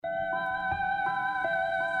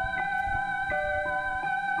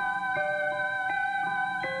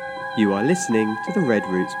You are listening to the Red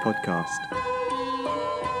Roots podcast.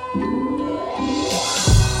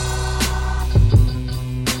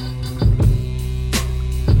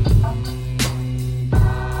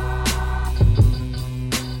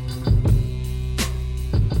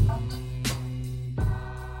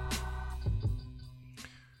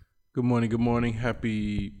 Good morning. Good morning.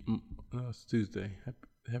 Happy. It's Tuesday.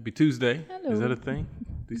 Happy Tuesday. Hello. Is that a thing?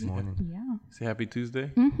 Good morning. Yeah. Say Happy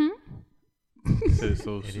Tuesday. Mm-hmm. Say it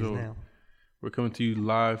so It is sure. now. We're coming to you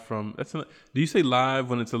live from. Do you say live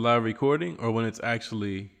when it's a live recording or when it's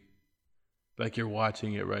actually like you're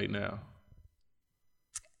watching it right now?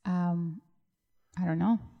 I don't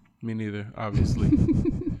know. Me neither. Obviously.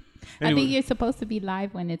 I Anyway. think you're supposed to be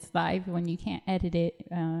live when it's live, when you can't edit it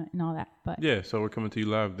and all that. But Yeah. So we're coming to you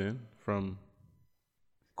live then from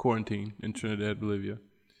quarantine in Trinidad, Bolivia,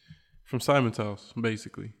 from Simon's house,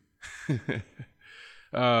 basically.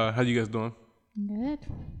 How you guys doing? good.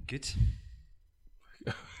 Good.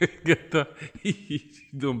 Good. You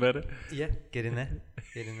doing better? Yeah, get in there.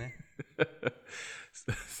 Get in there.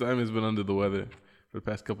 Simon's been under the weather for the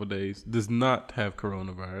past couple of days. Does not have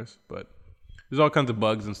coronavirus, but there's all kinds of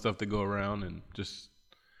bugs and stuff that go around and just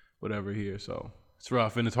whatever here. So it's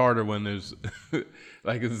rough, and it's harder when there's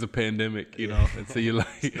like it's a pandemic, you know. And so you're like,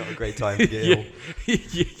 It's not a great time to get ill.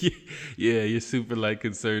 yeah, you're super like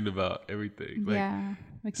concerned about everything. Like, Yeah.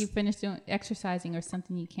 Like you finish doing exercising or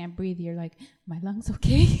something, you can't breathe. You're like, my lungs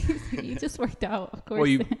okay? You just worked out, of course. well,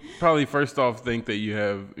 you probably first off think that you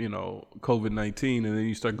have, you know, COVID-19, and then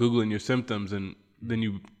you start Googling your symptoms, and then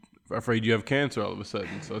you are afraid you have cancer all of a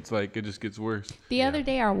sudden. So it's like it just gets worse. The other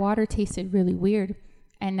day, our water tasted really weird.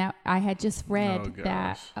 And now I had just read Oh,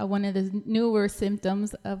 that gosh. one of the newer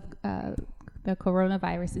symptoms of the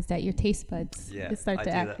coronavirus is that your taste buds Yeah, start I to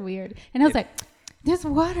do act that. weird. And I was like, there's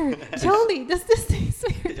water. Jolie, does this taste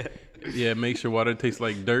weird? Yeah, it makes your water taste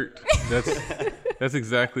like dirt. That's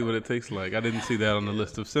exactly what it tastes like. I didn't see that on the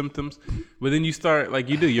list of symptoms. But then you start, like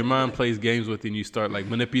you do, your mind plays games with you and you start like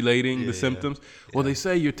manipulating the symptoms. Well, they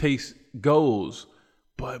say your taste goes,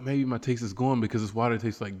 but maybe my taste is going because this water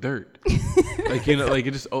tastes like dirt. Like, you know, like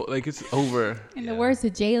it just, like it's over. In the words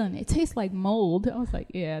of Jalen, it tastes like mold. I was like,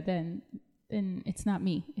 yeah, then it's not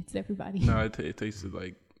me. It's everybody. No, it tasted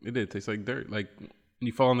like, it did taste like dirt. Like when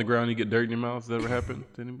you fall on the ground, you get dirt in your mouth. Has that ever happened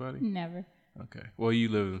to anybody? Never. Okay. Well, you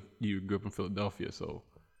grew up in Philadelphia, so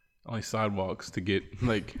only sidewalks to get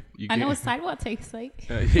like you. I know can't- what sidewalk tastes like.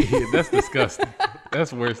 Yeah, that's disgusting.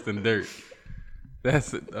 That's worse than dirt.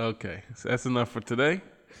 That's it. Okay. So that's enough for today.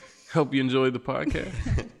 Hope you enjoyed the podcast.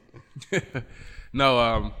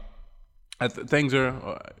 No, things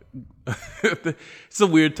are. It's a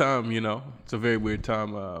weird time, you know. It's a very weird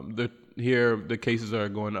time. Here, the cases are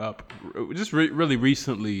going up. Just really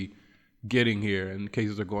recently getting here, and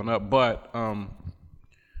cases are going up. But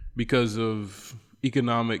because of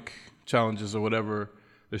economic challenges or whatever,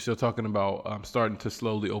 they're still talking about starting to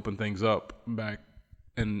slowly open things up back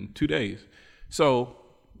in 2 days. So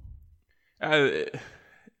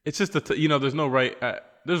it's just there's no right.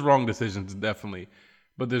 There's wrong decisions definitely,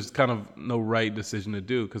 but there's kind of no right decision to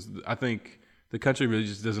do because I think the country really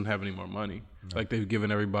just doesn't have any more money. Like they've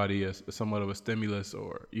given everybody somewhat of a stimulus,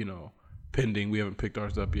 or pending. We haven't picked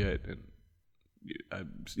ours up yet, and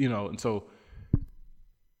and so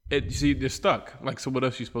they're stuck. Like, so what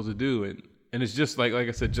else are you supposed to do? And it's just like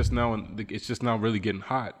I said just now, and it's just now really getting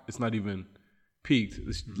hot. It's not even peaked.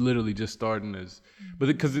 It's literally just starting but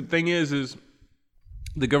because the thing is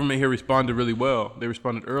the government here responded really well. They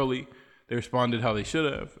responded early. They responded how they should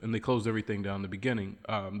have, and they closed everything down in the beginning.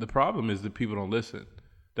 The problem is that people don't listen.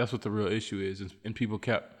 That's what the real issue is. And people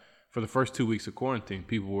kept, for the first 2 weeks of quarantine,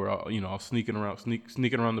 people were all sneaking around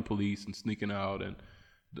the police and sneaking out and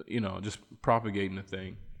just propagating the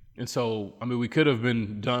thing. And so, I mean, we could have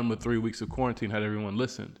been done with 3 weeks of quarantine had everyone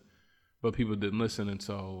listened, but people didn't listen, and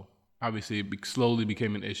so obviously it slowly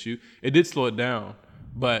became an issue. It did slow it down,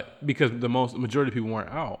 but because the majority of people weren't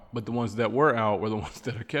out, but the ones that were out were the ones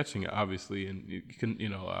that are catching it, obviously, and you can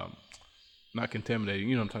not contaminating.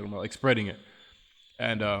 You know what I'm talking about, like spreading it.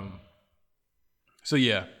 And so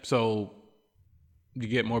you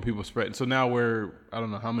get more people spreading. So now we're, I don't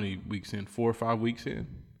know how many weeks in, 4 or 5 weeks in,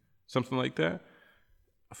 something like that.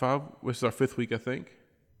 5. This is our 5th week, I think,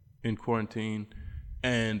 in quarantine,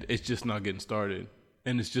 and it's just not getting started.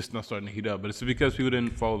 And it's just not starting to heat up, but it's because people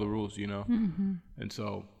didn't follow the rules, Mm-hmm. And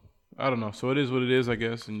so, I don't know. So it is what it is, I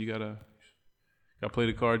guess. And you gotta play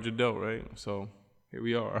the cards you're dealt, right? So here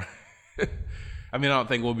we are. I mean, I don't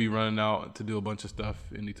think we'll be running out to do a bunch of stuff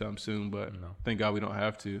anytime soon, but thank God we don't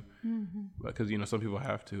have to, because some people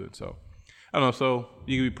have to, and so I don't know. So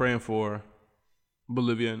you can be praying for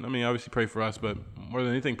Bolivia. And I mean, obviously pray for us, but more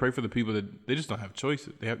than anything, pray for the people that they just don't have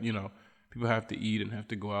choices. They have, people have to eat and have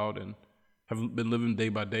to go out and have been living day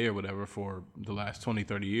by day or whatever for the last 20,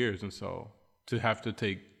 30 years. And so to have to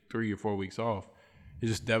take 3 or 4 weeks off is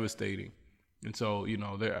just devastating. And so,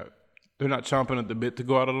 they're not chomping at the bit to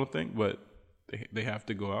go out, I don't think, but they have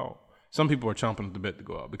to go out. Some people are chomping at the bit to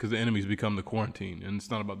go out because the enemy's become the quarantine, and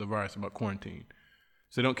it's not about the virus, it's about quarantine.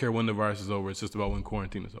 So they don't care when the virus is over, it's just about when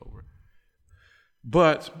quarantine is over.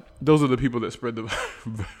 But those are the people that spread the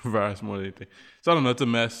virus more than anything. So I don't know, it's a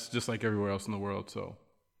mess just like everywhere else in the world. So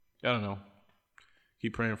I don't know.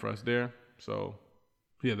 Keep praying for us there. So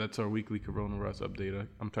yeah, that's our weekly coronavirus update.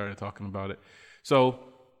 I'm tired of talking about it. So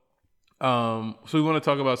we want to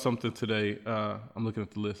talk about something today. I'm looking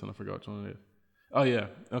at the list and I forgot which one it is. Oh yeah.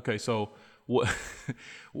 Okay. So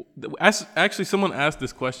actually someone asked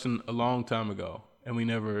this question a long time ago and we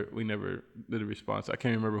never did a response. I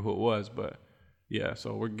can't remember who it was, but yeah.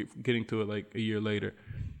 So we're getting to it like a year later.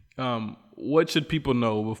 What should people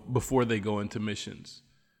know before they go into missions?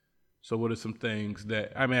 So what are some things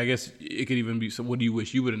that, I mean, I guess it could even be some, what do you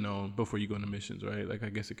wish you would have known before you go into missions, right? Like, I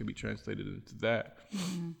guess it could be translated into that.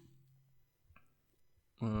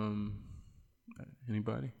 Mm-hmm.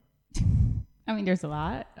 Anybody? I mean, there's a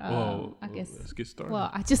lot. I guess. Let's get started. Well,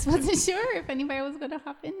 I just wasn't sure if anybody was going to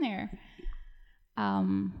hop in there.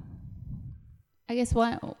 I guess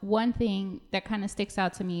one thing that kind of sticks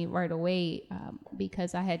out to me right away,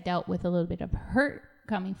 because I had dealt with a little bit of hurt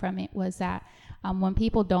coming from it, was that when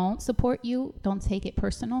people don't support you, don't take it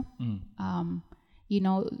personal.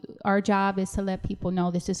 Our job is to let people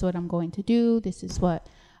know this is what I'm going to do. This is what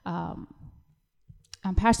I'm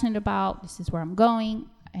passionate about. This is where I'm going.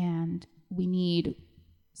 And we need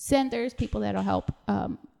senders, people that'll help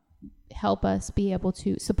us be able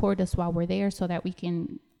to support us while we're there so that we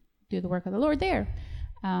can do the work of the Lord there.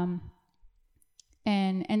 And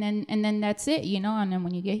then that's it, and then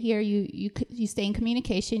when you get here, you stay in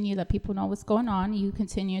communication, you let people know what's going on, you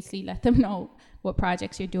continuously let them know what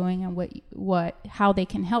projects you're doing and how they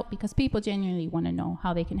can help, because people genuinely want to know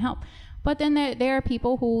how they can help. But then there are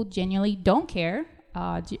people who genuinely don't care,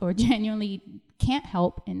 or genuinely can't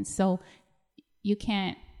help, and so you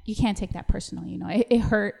can't take that personal. It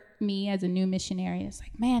hurt me as a new missionary. It's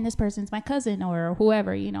like, man, this person's my cousin or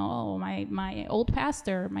whoever, my old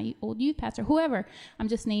pastor, my old youth pastor, whoever. I'm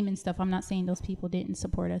just naming stuff. I'm not saying those people didn't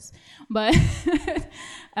support us, but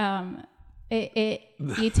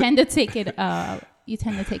you tend to take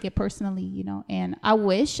it personally, and I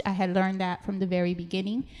wish I had learned that from the very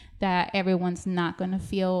beginning, that everyone's not going to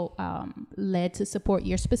feel led to support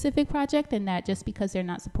your specific project, and that just because they're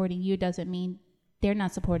not supporting you doesn't mean they're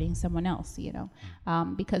not supporting someone else,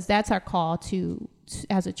 because that's our call to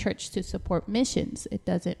as a church, to support missions. It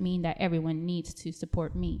doesn't mean that everyone needs to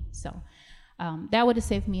support me. So that would have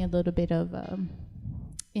saved me a little bit of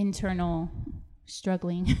internal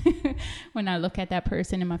struggling when I look at that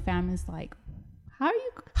person and my family's like, how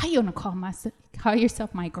you gonna call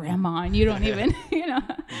yourself my grandma and you don't even, Yeah.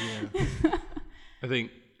 I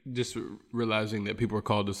think just realizing that people are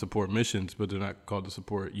called to support missions, but they're not called to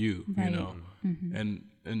support you, right. Mm-hmm.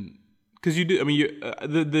 and because you do. I mean,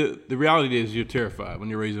 the reality is you're terrified when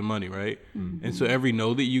you're raising money, right? Mm-hmm. And so every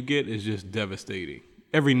no that you get is just devastating.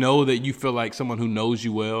 Every no that you feel like someone who knows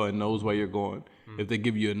you well and knows where you're going, if they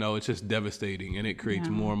give you a no, it's just devastating, and it creates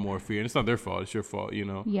more and more fear. And it's not their fault; it's your fault,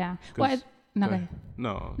 Yeah. Well,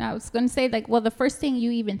 No, I was going to say, the first thing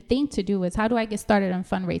you even think to do is, how do I get started on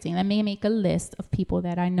fundraising? Let me make a list of people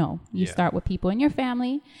that I know. You start with people in your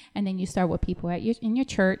family, and then you start with people in your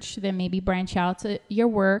church, then maybe branch out to your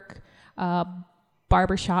work,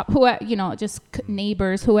 barbershop, just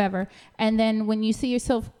neighbors, whoever. And then when you see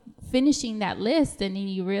yourself finishing that list, and then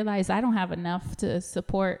you realize I don't have enough to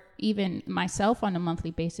support even myself on a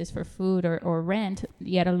monthly basis for food or rent,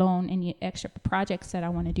 yet alone any extra projects that I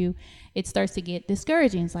want to do, it starts to get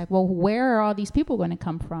discouraging. It's like, well, where are all these people going to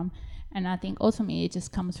come from? And I think ultimately it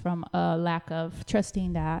just comes from a lack of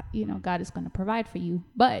trusting that, God is going to provide for you.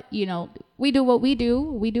 But, we do what we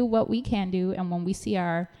do what we can do. And when we see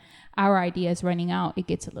our ideas running out, it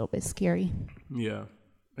gets a little bit scary. Yeah.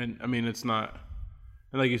 And I mean, it's not,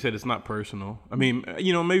 and like you said, it's not personal. I mean,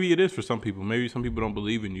 maybe it is for some people. Maybe some people don't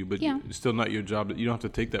believe in you, but it's still not your job. You don't have to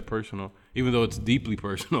take that personal, even though it's deeply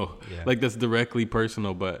personal. Yeah. Like, that's directly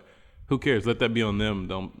personal, but who cares? Let that be on them.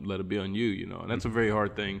 Don't let it be on you, And that's a very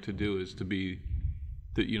hard thing to do, is to be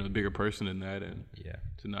the bigger person in that, and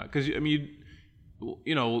to not. Because, I mean,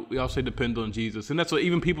 we all say depend on Jesus. And that's what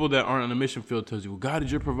even people that aren't on a mission field tells you, well, God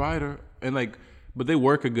is your provider. And but they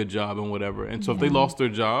work a good job and whatever. And so if they lost their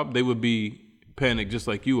job, they would be panic just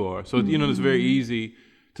like you are. So it's very easy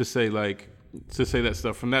to say, like, to say that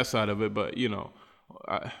stuff from that side of it, but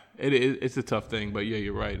it's a tough thing. But yeah,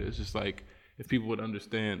 you're right. It's just like if people would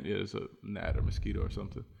understand, it's a gnat or mosquito or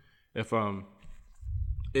something. If I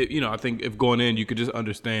think if going in, you could just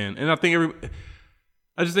understand, and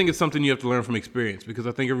I just think it's something you have to learn from experience, because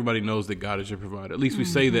I think everybody knows that God is your provider. At least we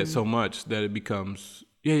say that so much that it becomes,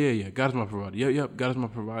 God is my provider. Yep, God is my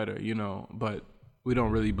provider, but we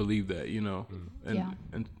don't really believe that,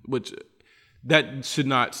 and which that should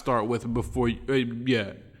not start with before,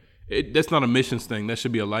 that's not a missions thing. That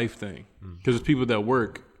should be a life thing, because there's people that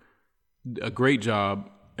work a great job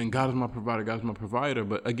and God is my provider.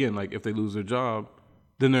 But again, like if they lose their job,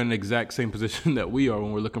 then they're in the exact same position that we are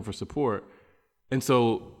when we're looking for support. And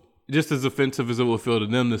so just as offensive as it will feel to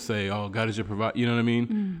them to say, oh, God is your provider, you know what I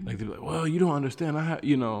mean? Like they're like, well, you don't understand.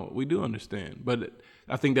 We do understand. But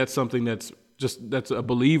I think that's something that's a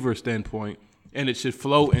believer standpoint, and it should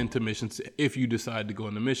flow into missions if you decide to go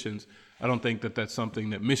into missions. I don't think that that's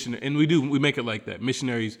something that we make it like that.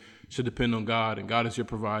 Missionaries should depend on God, and God is your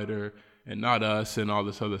provider and not us, and all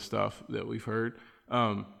this other stuff that we've heard.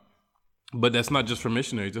 But that's not just for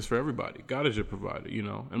missionaries, that's for everybody. God is your provider,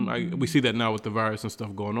 And we see that now with the virus and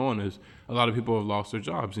stuff going on, is a lot of people have lost their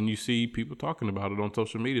jobs. And you see people talking about it on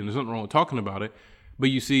social media. And there's nothing wrong with talking about it.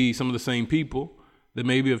 But you see some of the same people that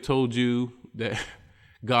maybe have told you that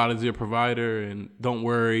God is your provider and don't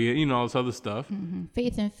worry, all this other stuff.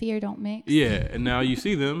 Faith and fear don't mix. Yeah, and now you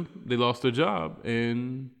see them, they lost their job.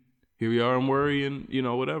 And here we are in worry and,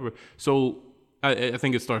 whatever. So I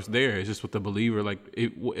think it starts there. It's just with the believer. Like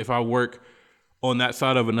if I work on that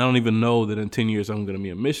side of it, and I don't even know that in 10 years I'm going to be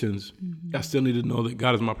in missions, I still need to know that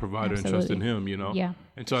God is my provider. Absolutely. And trust in Him, Yeah.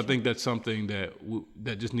 And so I think that's something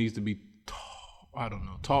that just needs to be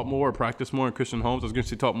taught more or practiced more in Christian homes. I was going to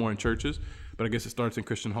say taught more in churches, but I guess it starts in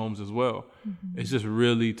Christian homes as well. It's just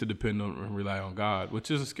really to depend on and rely on God, which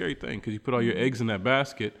is a scary thing, because you put all your eggs in that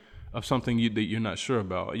basket of something that you're not sure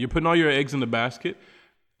about. You're putting all your eggs in the basket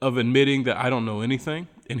of admitting that I don't know anything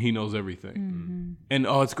and He knows everything. And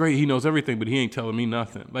it's great, He knows everything, but He ain't telling me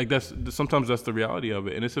nothing. Like sometimes that's the reality of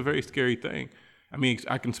it, and it's a very scary thing. I mean,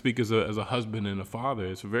 I can speak as a husband and a father.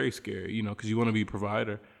 It's very scary, because you want to be a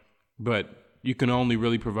provider, but you can only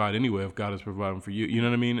really provide anyway if God is providing for you. You know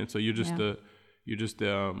what I mean? And so you're just the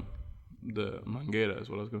manguera is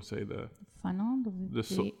what I was going to say. The funnel,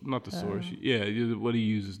 not the source. Yeah, what He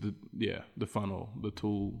uses, the funnel, the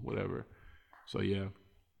tool, whatever. So yeah.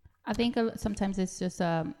 I think sometimes it's just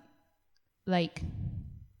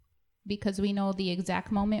because we know the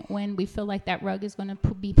exact moment when we feel like that rug is going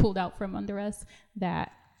to be pulled out from under us,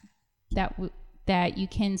 that you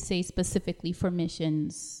can say specifically for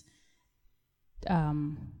missions, you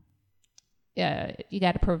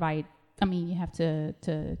got to provide. I mean, you have to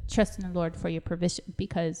trust in the Lord for your provision,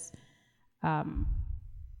 because I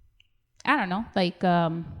don't know, I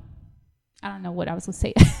don't know what I was going to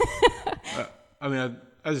say.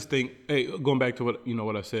 I just think, going back to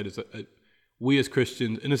what I said, is we as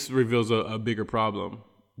Christians, and this reveals a bigger problem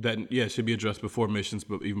that, should be addressed before missions,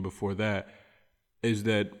 but even before that, is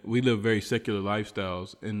that we live very secular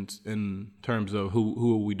lifestyles in terms of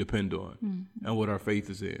who we depend on and what our faith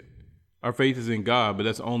is in. Our faith is in God, but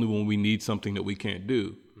that's only when we need something that we can't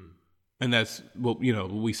do. And that's,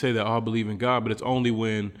 we say that, I believe in God, but it's only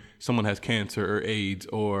when someone has cancer or AIDS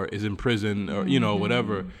or is in prison or,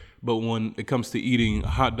 whatever. But when it comes to eating a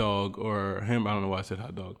hot dog or ham, I don't know why I said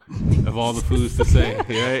hot dog, of all the foods to say,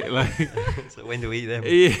 right? Like, so when do we eat them?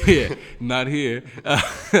 Yeah, not here.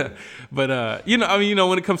 But,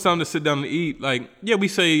 when it comes time to sit down and eat, we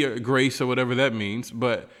say grace or whatever that means,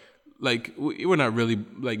 but we're not really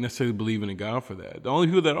necessarily believing in God for that. The only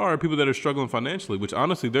people that are people that are struggling financially, which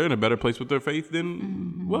honestly, they're in a better place with their faith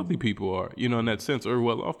than wealthy people are, in that sense, or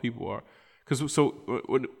well-off people are. So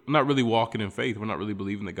we're not really walking in faith. We're not really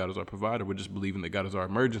believing that God is our provider. We're just believing that God is our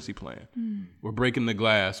emergency plan. We're breaking the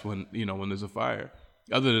glass when there's a fire.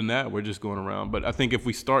 Other than that, we're just going around. But I think if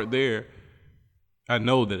we start there, I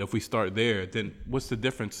know that if we start there, then what's the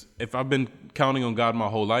difference? If I've been counting on God my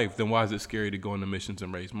whole life, then why is it scary to go into missions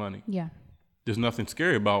and raise money? Yeah. There's nothing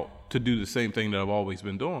scary about to do the same thing that I've always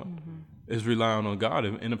been doing, is relying on God.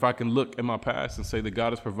 And if I can look at my past and say that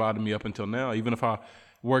God has provided me up until now, even if I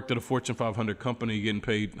worked at a Fortune 500 company getting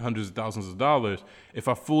paid hundreds of thousands of dollars, if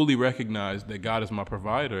I fully recognize that God is my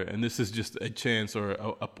provider and this is just a chance or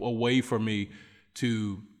a way for me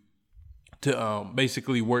to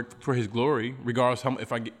basically work for His glory, regardless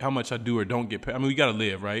how much I do or don't get paid. I mean, we got to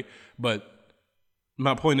live, right? But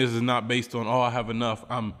my point is not based on, I have enough.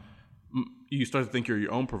 You start to think you're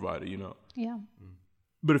your own provider, Yeah.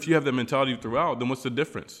 But if you have that mentality throughout, then what's the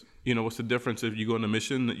difference? You know, what's the difference if you go on a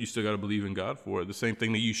mission that you still got to believe in God for? The same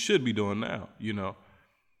thing that you should be doing now, you know?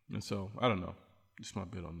 And so, I don't know. Just my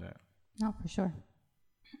bit on that. No, for sure.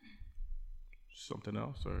 Something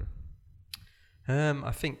else or?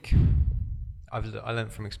 I think I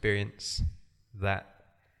learned from experience that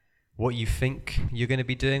what you think you're going to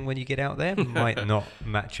be doing when you get out there might not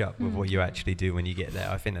match up with what you actually do when you get there.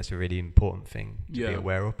 I think that's a really important thing to be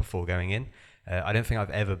aware of before going in. I don't think I've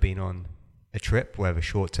ever been on a trip, whether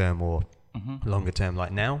short term or longer term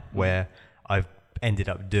like now, where I've ended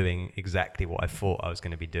up doing exactly what I thought I was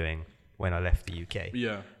going to be doing when I left the UK.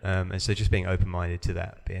 Yeah. And so just being open-minded to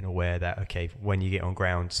that, being aware that, okay, when you get on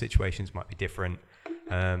ground, situations might be different.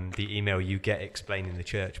 The email you get explaining the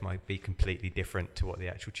church might be completely different to what the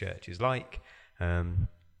actual church is like.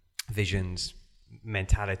 Visions,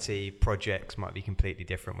 mentality, projects might be completely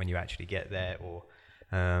different when you actually get there. Or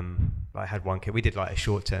I had one kid, we did like a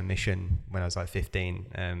short-term mission when I was like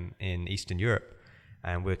 15 in Eastern Europe.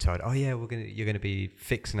 And we were told, oh yeah, you're gonna be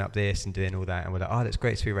fixing up this and doing all that. And we're like, oh, that's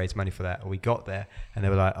great, so we raised money for that. And we got there, and they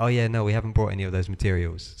were like, oh yeah, no, we haven't brought any of those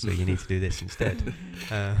materials, so you need to do this instead.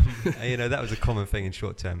 And, you know, that was a common thing in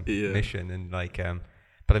short-term mission. And like,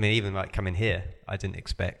 but I mean, even like coming here, I didn't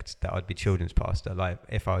expect that I'd be children's pastor. Like,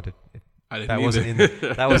 if I would, that wasn't in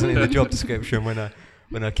the job description when I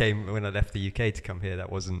left the UK to come here.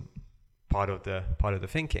 That wasn't part of the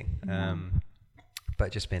thinking.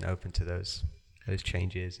 But just being open to those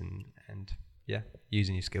changes and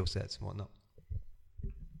using your skill sets and whatnot.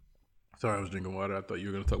 Sorry, I was drinking water. I thought you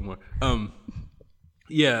were going to talk more.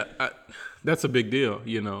 That's a big deal,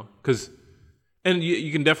 you know, because and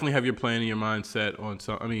you can definitely have your plan and your mindset on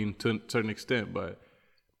some. I mean, to a certain extent, but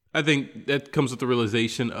I think that comes with the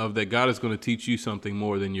realization of that God is going to teach you something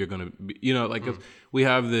more than you're going to be. You know, like we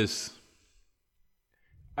have this.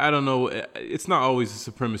 I don't know. It's not always a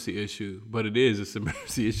supremacy issue, but it is a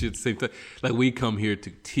supremacy issue at the same time. Like, we come here to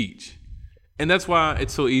teach. And that's why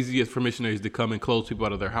it's so easy for missionaries to come and close people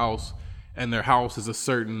out of their house. And their house is a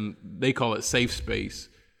certain, they call it safe space,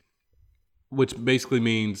 which basically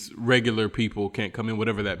means regular people can't come in,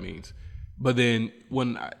 whatever that means. But then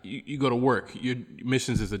when you go to work, your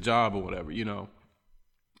missions is a job or whatever, you know.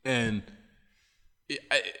 And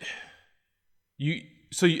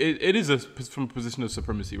So it is from a position of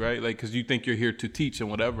supremacy, right? Like, because you think you're here to teach and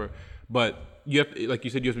whatever, but you have, like you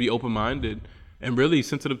said, you have to be open-minded and really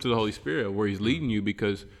sensitive to the Holy Spirit where He's leading you.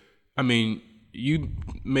 Because, I mean, you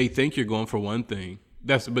may think you're going for one thing,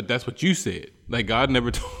 but that's what you said. Like, God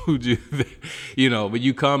never told you that, you know. But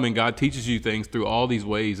you come and God teaches you things through all these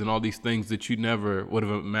ways and all these things that you never would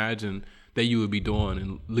have imagined that you would be doing,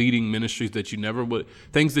 and leading ministries that you never would,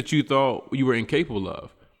 things that you thought you were incapable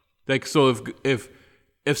of. Like, so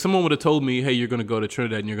if someone would have told me, hey, you're going to go to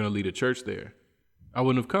Trinidad and you're going to lead a church there, I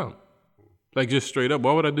wouldn't have come. Like, just straight up,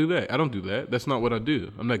 why would I do that? I don't do that. That's not what I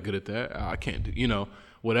do. I'm not good at that. I can't do, you know,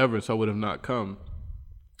 whatever. So I would have not come.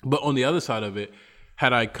 But on the other side of it,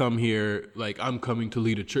 had I come here, like, I'm coming to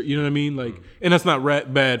lead a church, you know what I mean? Like, and that's not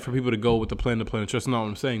bad for people to go with the plan to plan a church. That's not what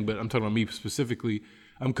I'm saying, but I'm talking about me specifically.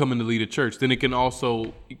 I'm coming to lead a church. Then it can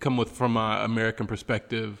also come from my American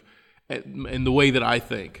perspective, and the way that I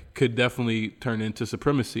think could definitely turn into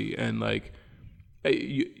supremacy. And like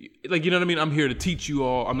you know what I mean? I'm here to teach you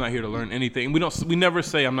all. I'm not here to learn anything. We never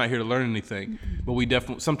say I'm not here to learn anything, but we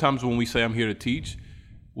definitely, sometimes when we say I'm here to teach,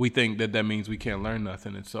 we think that means we can't learn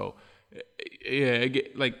nothing. And so, yeah,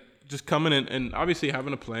 like just coming in and obviously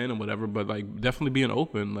having a plan and whatever, but like definitely being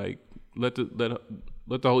open, like let the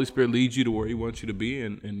Holy Spirit lead you to where He wants you to be,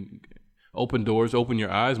 and open doors, open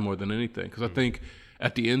your eyes more than anything. Because I think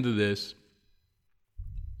at the end of this,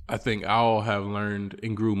 I think I'll have learned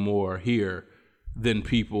and grew more here than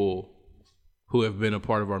people who have been a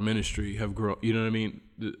part of our ministry have grown. You know what I mean?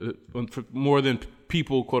 More than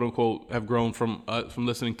people, quote unquote, have grown from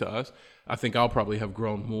listening to us. I think I'll probably have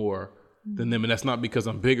grown more than them. And that's not because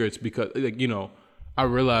I'm bigger. It's because, like, you know, I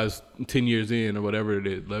realized 10 years in, or whatever it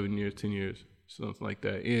is, 11 years, 10 years, something like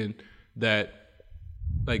that, in that,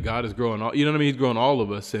 like, God is growing all, you know what I mean? He's growing all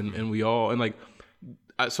of us, and we all, and like,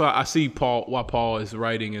 so I see why Paul is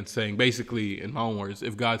writing and saying, basically, in my own words,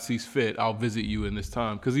 if God sees fit, I'll visit you in this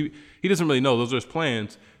time. Because he doesn't really know. Those are His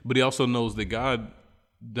plans. But he also knows that God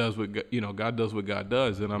does what God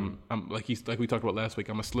does. And I'm like we talked about last week,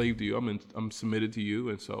 I'm a slave to you. I'm submitted to you.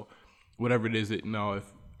 And so whatever it is that, now, if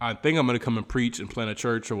I think I'm going to come and preach and plant a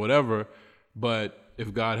church or whatever, but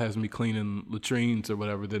if God has me cleaning latrines or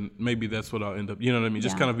whatever, then maybe that's what I'll end up, you know what I mean?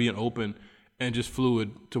 Just kind of being open and just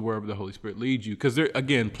fluid to wherever the Holy Spirit leads you. Because,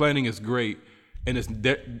 again, planning is great, and it's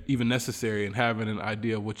even necessary, and having an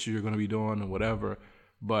idea of what you're going to be doing and whatever.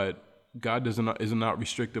 But God is not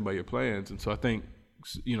restricted by your plans. And so I think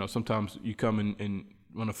sometimes you come and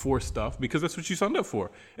want to force stuff because that's what you signed up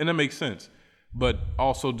for, and that makes sense. But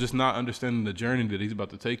also just not understanding the journey that he's about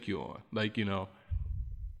to take you on. Like,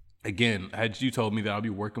 again, had you told me that I'd be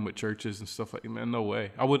working with churches and stuff like that, man, no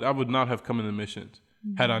way. I would not have come into missions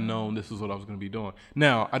had I known this is what I was going to be doing.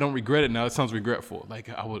 Now, I don't regret it now. It sounds regretful. Like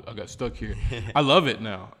I got stuck here. I love it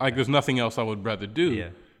now. Like there's nothing else I would rather do. Yeah.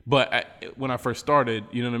 But when I first started,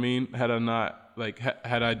 you know what I mean? Had I not, like,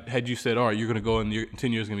 had you said, all right, you're going to go and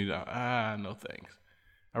 10 years going to be down. No thanks.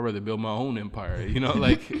 I'd rather build my own empire,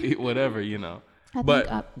 like whatever,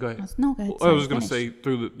 But go ahead. No, go ahead. I was just going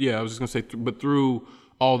to say through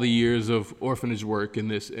all the years of orphanage work and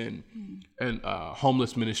this and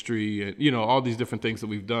homeless ministry and, all these different things that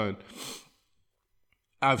we've done,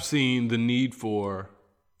 I've seen the need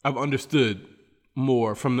I've understood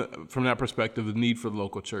more from that perspective, the need for the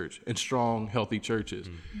local church and strong, healthy churches.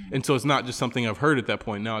 Mm-hmm. And so it's not just something I've heard at that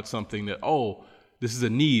point. Now it's something that, this is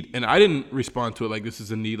a need. And I didn't respond to it like this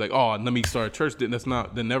is a need, like, let me start a church.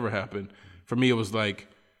 That never happened. For me, it was like,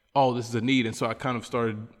 this is a need. And so I kind of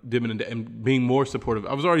started dipping into and being more supportive.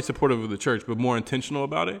 I was already supportive of the church, but more intentional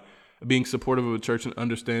about it, being supportive of the church and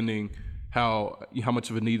understanding how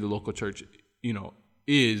much of a need the local church,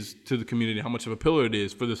 is to the community, how much of a pillar it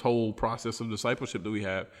is for this whole process of discipleship that we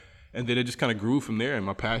have. And then it just kind of grew from there and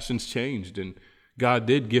my passions changed. And God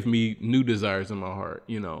did give me new desires in my heart,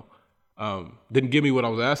 didn't give me what I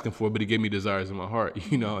was asking for, but he gave me desires in my heart,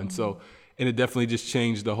 and so, and it definitely just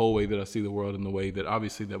changed the whole way that I see the world and the way that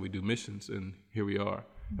obviously that we do missions. And here we are.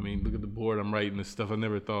 I mean, look at the board. I'm writing this stuff. I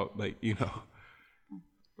never thought what are you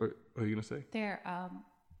going to say?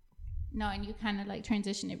 No, and you kind of like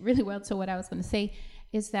transitioned it really well to what I was going to say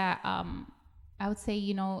is that, I would say,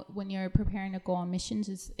 when you're preparing to go on missions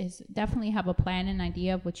is definitely have a plan and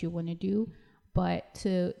idea of what you want to do. But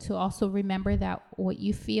to also remember that what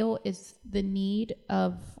you feel is the need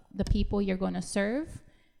of the people you're going to serve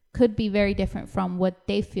could be very different from what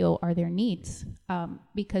they feel are their needs.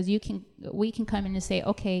 Because we can come in and say,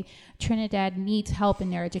 okay, Trinidad needs help in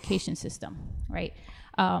their education system, right?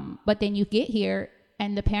 But then you get here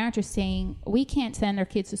and the parents are saying, we can't send our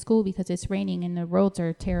kids to school because it's raining and the roads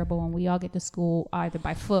are terrible and we all get to school either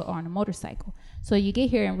by foot or on a motorcycle. So you get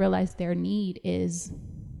here and realize their need is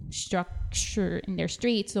structure in their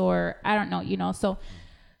streets or I don't know,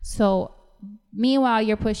 so meanwhile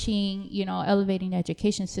you're pushing, elevating the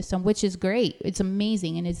education system, which is great. It's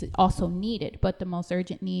amazing and is also needed. But the most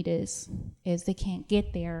urgent need is they can't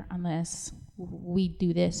get there unless we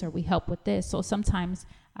do this or we help with this. So sometimes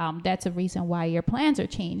that's a reason why your plans are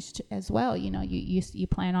changed as well. You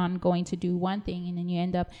plan on going to do one thing and then you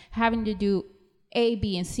end up having to do A,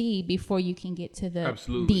 B, and C before you can get to the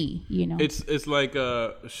D, It's like,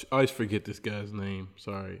 I always forget this guy's name.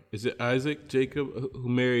 Sorry. Is it Isaac Jacob who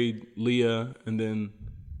married Leah and then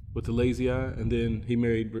with the lazy eye? And then he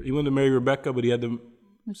wanted to marry Rebecca, but he had to.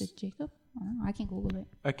 Was it Jacob? I don't know. I can Google it.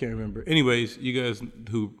 I can't remember. Anyways, you guys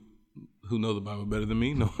who know the Bible better than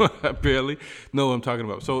me, apparently know what I'm talking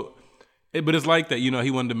about. So, but it's like that,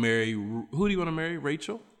 he wanted to marry, who do you want to marry?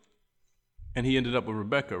 Rachel? And he ended up with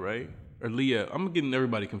Rebecca, right? Or Leah. I'm getting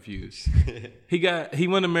everybody confused. He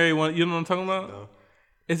wanted to marry one. You know what I'm talking about? No.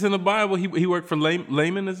 It's in the Bible. He worked for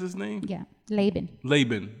Laban is his name? Yeah,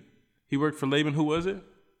 Laban. He worked for Laban. Who was it?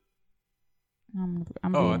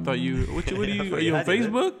 I thought you. What are you? Are you on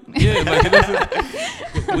Facebook? Yeah, like it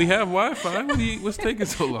doesn't. We have Wi-Fi. What's taking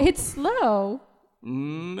so long? It's slow.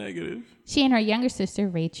 Negative. She and her younger sister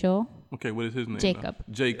Rachel. Okay, what is his name? Jacob. Now?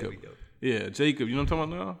 Jacob. Yeah, Jacob. You know what I'm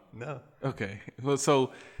talking about now? No. Okay. Well,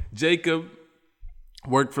 so Jacob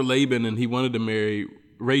worked for Laban, and he wanted to marry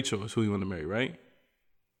Rachel. Is who he wanted to marry, right?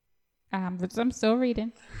 But I'm still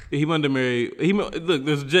reading. He wanted to marry. Look,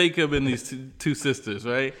 there's Jacob and these two sisters,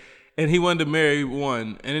 right? And he wanted to marry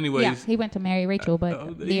one. And anyways, yeah, he went to marry Rachel,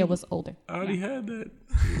 but Leah was older. I already had that.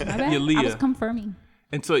 Yeah, Leah. I was confirming.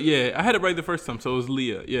 And so I had it right the first time. So it was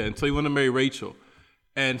Leah. Yeah, and so he wanted to marry Rachel.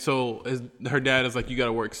 And so her dad is like, you got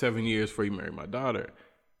to work 7 years before you marry my daughter.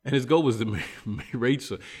 And his goal was to marry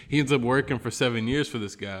Rachel. He ends up working for 7 years for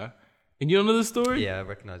this guy. And you don't know the story? Yeah, I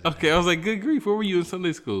recognize it. Okay, I was like, good grief, where were you in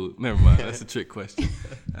Sunday school? Never mind, that's a trick question.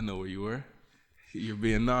 I know where you were. You're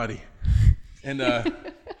being naughty. And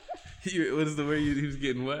what is the way he was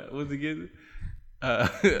getting what? What was he getting?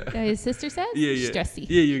 His sister says? Yeah. Stressy.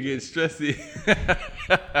 Yeah, you're getting stressy.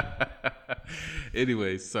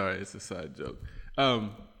 Anyways, sorry, it's a side joke.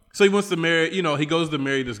 So he wants to marry, he goes to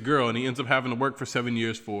marry this girl and he ends up having to work for 7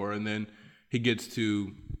 years for her. And then he gets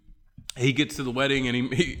to the wedding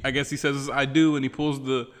and he I guess he says, I do. And he pulls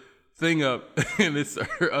the thing up and it's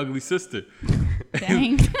her ugly sister.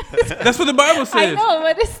 Dang. That's what the Bible says. I know,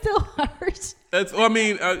 but it's still hard. That's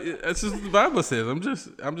that's just what the Bible says. I'm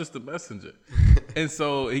just the messenger. And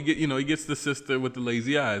so he gets the sister with the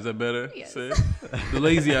lazy eye. Is that better? Yes. Say? The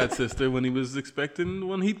lazy-eyed sister when he was expecting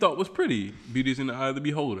one he thought was pretty. Beauty's in the eye of the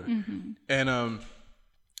beholder. Mm-hmm. And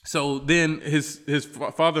so then his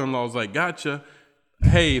father-in-law's like, gotcha.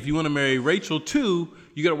 Hey, if you want to marry Rachel too,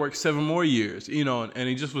 you got to work 7 more years. And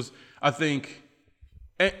he just was, I think,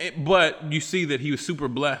 but you see that he was super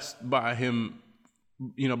blessed by him,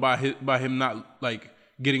 by him not like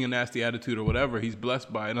getting a nasty attitude or whatever. He's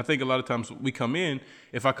blessed by it. And I think a lot of times we come in,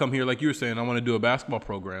 if I come here, like you were saying, I want to do a basketball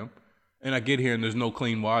program, and I get here and there's no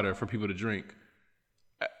clean water for people to drink.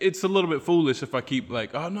 It's a little bit foolish if I keep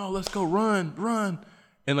like, oh no, let's go run.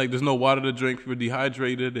 And like, there's no water to drink. People are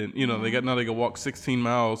dehydrated, and they can walk 16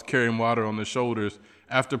 miles carrying water on their shoulders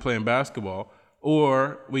after playing basketball.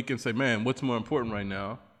 Or we can say, man, what's more important right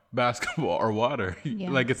now, basketball or water?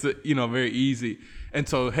 Yeah. Like it's very easy. And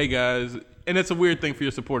so, hey guys, and it's a weird thing for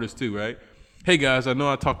your supporters too, right? Hey guys, I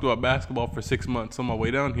know I talked about basketball for 6 months on my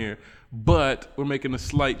way down here, but we're making a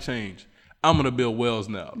slight change. I'm gonna build wells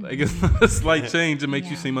now. Like it's not a slight change that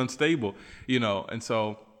makes you seem unstable, and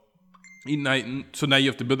so. So now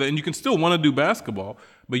you have to build that, and you can still want to do basketball,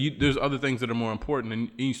 but there's other things that are more important,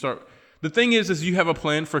 and you start. The thing is you have a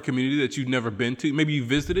plan for a community that you've never been to. Maybe you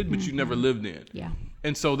visited, but you've never lived in. Yeah.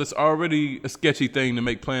 And so that's already a sketchy thing to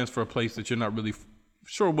make plans for a place that you're not really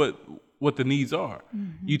sure what the needs are.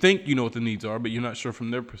 Mm-hmm. You think you know what the needs are, but you're not sure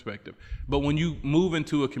from their perspective. But when you move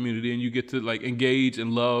into a community and you get to like engage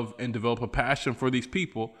and love and develop a passion for these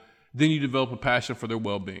people, then you develop a passion for their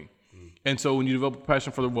well-being. And so when you develop a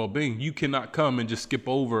passion for their well-being, you cannot come and just skip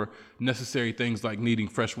over necessary things like needing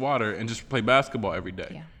fresh water and just play basketball every day.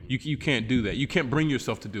 Yeah. You can't do that. You can't bring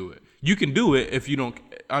yourself to do it. You can do it if you don't,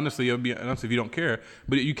 honestly, if you don't care,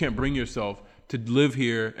 but you can't bring yourself to live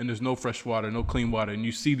here and there's no fresh water, no clean water, and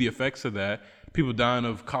you see the effects of that. People dying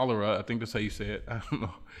of cholera, I think that's how you say it. I don't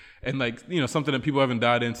know. And like, something that people haven't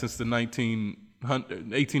died in since the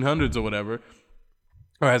 1800s or whatever,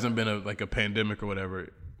 or hasn't been a pandemic or whatever.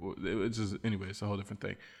 It's just, anyway, it's a whole different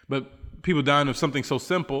thing. But people dying of something so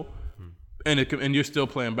simple, and you're still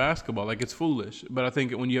playing basketball, like it's foolish. But I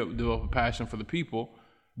think when you develop a passion for the people,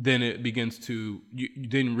 then it begins to.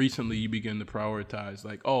 Then recently you begin to prioritize,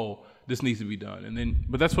 like, oh, this needs to be done, and then.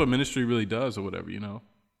 But that's what ministry really does, or whatever,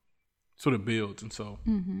 sort of builds, and so.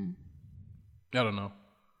 I don't know.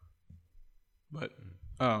 But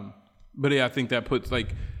yeah, I think that puts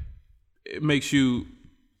it makes you.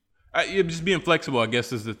 Just being flexible, I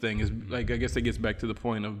guess, is the thing. Is like, I guess it gets back to the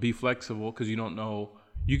point of be flexible, because you don't know.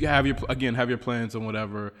 You can have your plans and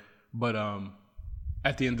whatever, but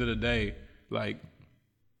at the end of the day,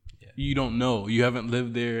 you don't know. You haven't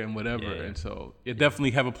lived there and whatever, and so you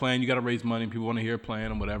definitely have a plan. You got to raise money. People want to hear a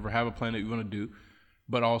plan and whatever. Have a plan that you want to do,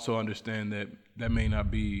 but also understand that may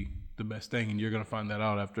not be the best thing, and you're going to find that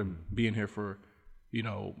out after being here for,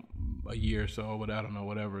 a year or so. But I don't know,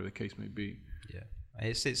 whatever the case may be. Yeah.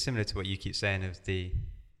 It's similar to what you keep saying of the,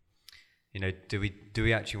 do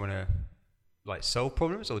we actually want to solve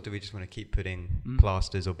problems, or do we just want to keep putting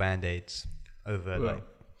plasters or band-aids over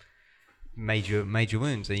major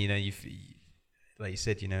wounds? And you like you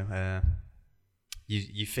said,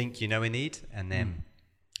 you think a need, and then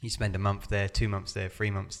you spend a month there, 2 months there, 3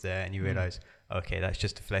 months there, and you realize, okay, that's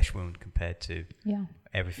just a flesh wound compared to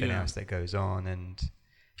everything else that goes on. And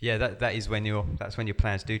that is when your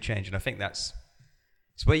plans do change, and I think it's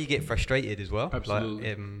where you get frustrated as well.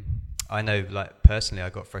 Absolutely. I know, personally, I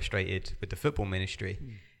got frustrated with the football ministry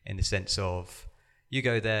in the sense of, you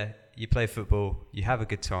go there, you play football, you have a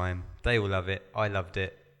good time, they all love it, I loved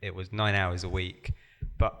it, it was 9 hours a week,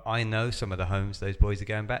 but I know some of the homes those boys are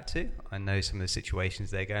going back to, I know some of the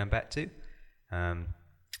situations they're going back to. A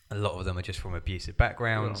lot of them are just from abusive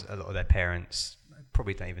backgrounds, a lot of their parents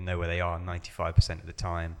probably don't even know where they are 95% of the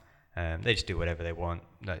time. They just do whatever they want.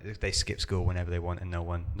 They skip school whenever they want, and no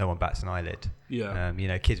one bats an eyelid. Yeah.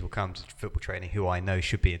 Kids will come to football training who I know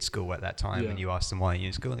should be at school at that time, and you ask them why you're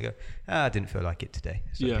in school, and they go, I didn't feel like it today,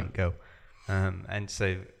 so I didn't go. And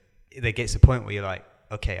so there gets a point where you're like,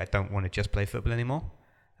 okay, I don't want to just play football anymore.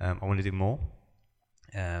 I want to do more.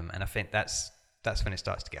 And I think that's when it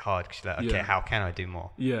starts to get hard, because you're like, okay, how can I do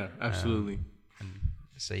more? Yeah, absolutely.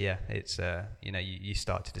 So it's you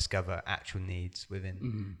start to discover actual needs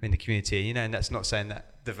within the community, and that's not saying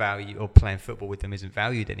that the value of playing football with them isn't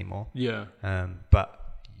valued anymore. Yeah.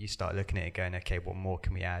 But you start looking at it going, okay, what more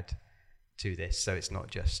can we add to this? So it's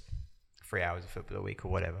not just 3 hours of football a week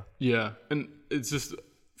or whatever. Yeah, and it's just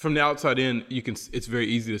from the outside in, it's very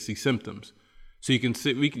easy to see symptoms. So you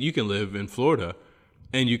can live in Florida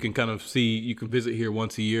and you can kind of see, you can visit here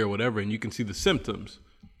once a year or whatever, and you can see the symptoms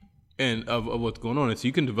and of what's going on. And so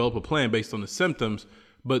you can develop a plan based on the symptoms,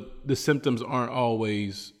 but the symptoms aren't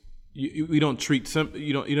always, we don't treat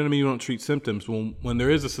you know what I mean? You don't treat symptoms when there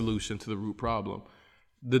is a solution to the root problem.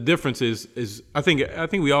 The difference is I think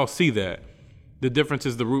we all see that. The difference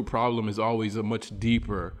is the root problem is always a much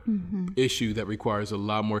deeper issue that requires a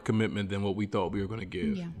lot more commitment than what we thought we were going to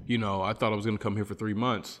give. Yeah. You know, I thought I was going to come here for 3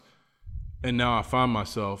 months, and now I find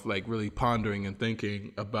myself like really pondering and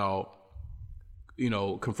thinking about, you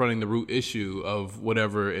know, confronting the root issue of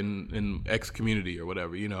whatever in X community or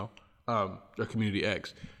whatever, you know, or community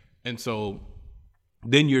X. And so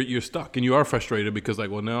then you're stuck and you are frustrated because like,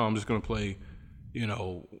 well, now I'm just going to play, you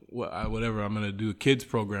know, whatever, I'm going to do a kids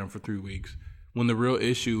program for 3 weeks. When the real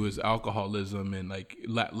issue is alcoholism and like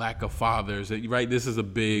lack of fathers, right? This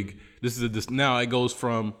is now it goes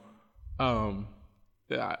from, I'm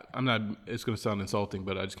not, it's going to sound insulting,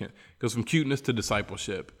 but I just can't. It goes from cuteness to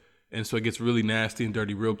discipleship. And so it gets really nasty and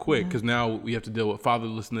dirty real quick because now we have to deal with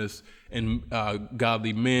fatherlessness and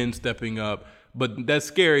godly men stepping up. But that's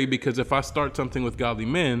scary because if I start something with godly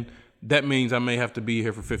men, that means I may have to be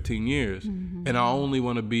here for 15 years. And I only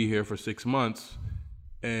want to be here for 6 months.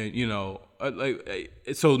 And, you know,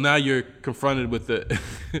 so now you're confronted with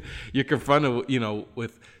you know,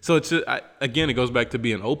 with, so it's just, again, it goes back to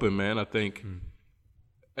being open, man. I think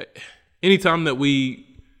anytime that we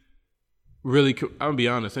really, I'll be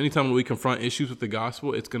honest, anytime that we confront issues with the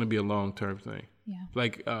gospel, it's going to be a long-term thing. Yeah.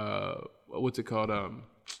 Like, what's it called?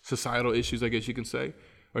 Societal issues, I guess you can say,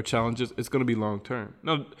 or challenges. It's going to be long-term.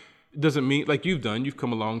 Now, it doesn't mean, like you've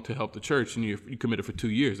come along to help the church and you committed for 2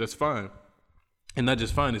 years. That's fine. And not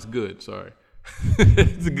just fine, it's good. Sorry.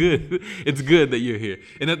 It's good. It's good that you're here.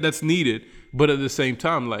 And that's needed. But at the same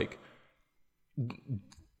time, like,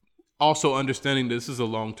 also understanding this is a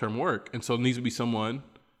long-term work. And so it needs to be someone,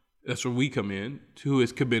 that's where we come in, who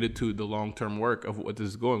is committed to the long-term work of what this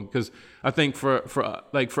is going. Because I think for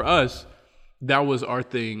us, that was our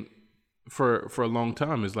thing for a long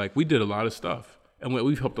time, is like we did a lot of stuff. And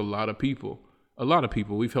we've helped a lot of people.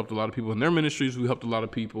 We've helped a lot of people in their ministries. We helped a lot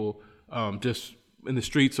of people just in the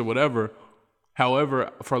streets or whatever.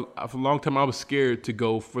 However, for a long time, I was scared to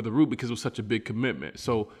go for the route because it was such a big commitment.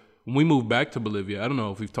 So when we moved back to Bolivia, I don't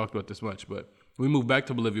know if we've talked about this much, but when we moved back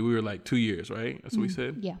to Bolivia, we were like 2 years, right? That's what we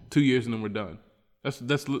said? Yeah. 2 years and then we're done.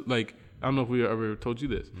 That's like, I don't know if we ever told you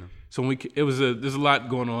this. No. So there's a lot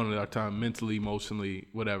going on at our time, mentally, emotionally,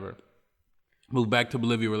 whatever. Moved back to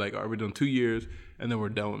Bolivia, we're like, all right, we're done 2 years and then we're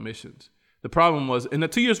done with missions. The problem was, in the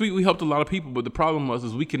 2 years, we helped a lot of people, but the problem was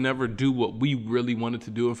we could never do what we really wanted to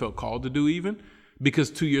do and felt called to do even, because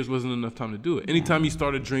 2 years wasn't enough time to do it. Anytime you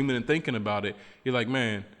started dreaming and thinking about it, you're like,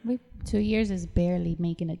 man. 2 years is barely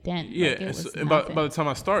making a dent. Yeah, and by the time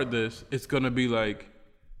I start this, it's going to be like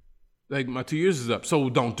my 2 years is up, so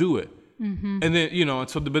don't do it. Mm-hmm. And then, you know,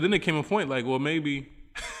 but then there came a point like, well, maybe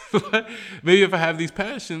if I have these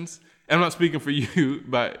passions, and I'm not speaking for you,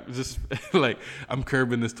 but just like I'm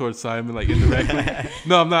curbing this towards Simon, like indirectly.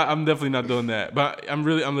 No, I'm not. I'm definitely not doing that. But I'm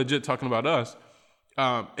legit talking about us.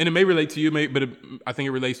 And it may relate to you, but I think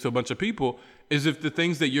it relates to a bunch of people. Is if the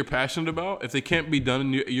things that you're passionate about, if they can't be done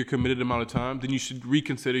in your committed amount of time, then you should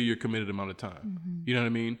reconsider your committed amount of time. Mm-hmm. You know what I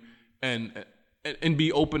mean? And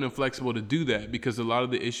be open and flexible to do that, because a lot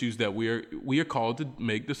of the issues that we are called to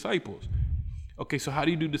make disciples. Okay, so how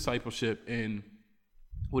do you do discipleship in,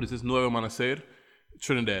 what is this, Nuevo Amanecer,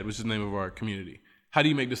 Trinidad, which is the name of our community? How do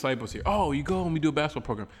you make disciples here? Oh, you go and we do a basketball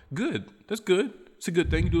program. Good. That's good. It's a good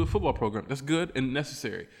thing. You do a football program. That's good and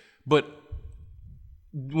necessary. But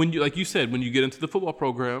when you, like you said, when you get into the football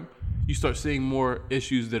program, you start seeing more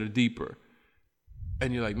issues that are deeper.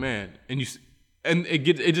 And you're like, man, you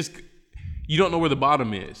don't know where the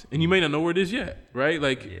bottom is. And you may not know where it is yet, right?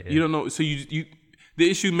 Like, you don't know. So the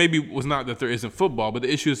issue maybe was not that there isn't football, but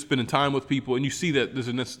the issue is spending time with people, and you see that there's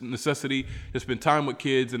a necessity to spend time with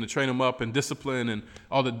kids and to train them up and discipline and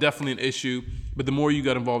all that, definitely an issue. But the more you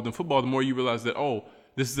got involved in football, the more you realize that, oh,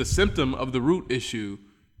 this is a symptom of the root issue,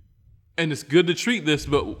 and it's good to treat this,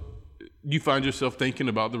 but you find yourself thinking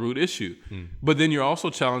about the root issue. But then you're also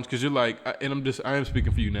challenged because you're like, and I am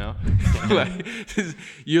speaking for you now, like,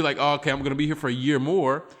 you're like, oh, okay, I'm going to be here for a year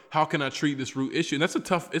more. How can I treat this root issue? And it's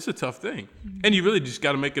a tough thing. And you really just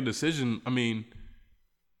got to make a decision. I mean,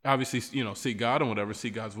 obviously, you know, seek God and whatever,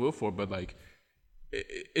 seek God's will for it. But like,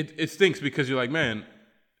 it stinks because you're like, man,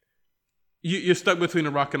 you're stuck between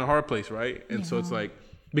a rock and a hard place, right? And so it's like,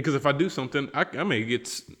 because if I do something, I may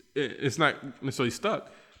it's not necessarily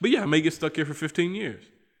stuck. But yeah, I may get stuck here for 15 years.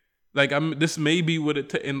 Like, this may be what it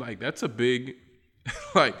takes. And like, that's a big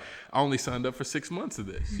Like, I only signed up for 6 months of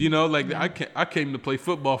this, like I came to play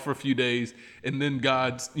football for a few days, and then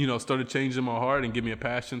God, started changing my heart and give me a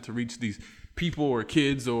passion to reach these people or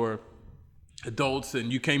kids or adults.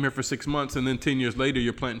 And you came here for 6 months, and then 10 years later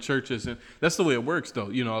you're planting churches. And that's the way it works though.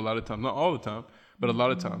 A lot of times, not all the time, but a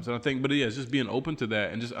lot of times. And I think, it's just being open to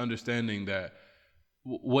that and just understanding that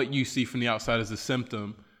what you see from the outside as a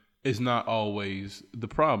symptom is not always the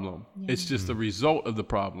problem. Yeah. It's just the result of the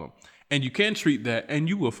problem. And you can treat that, and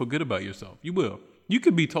you will feel good about yourself. You will. You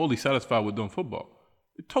could be totally satisfied with doing football.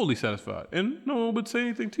 You're totally satisfied. And no one would say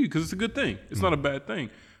anything to you because it's a good thing. It's not a bad thing.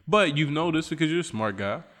 But you've noticed, because you're a smart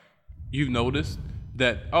guy, you've noticed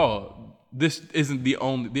that, this isn't the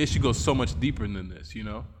issue goes so much deeper than this,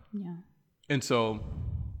 Yeah. And so,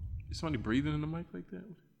 is somebody breathing in the mic like that?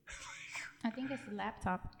 I think it's the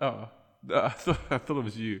laptop. Oh, I thought it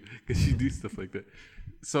was you, because you do stuff like that.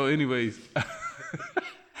 So anyways...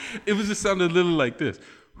 It was just sounded a little like this.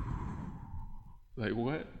 Like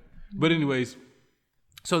what? But anyways,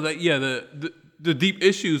 so that, the deep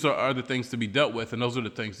issues are the things to be dealt with, and those are the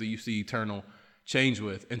things that you see eternal change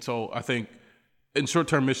with. And so I think and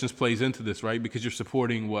short-term missions plays into this, right? Because you're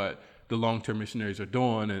supporting what the long-term missionaries are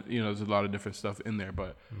doing, and there's a lot of different stuff in there.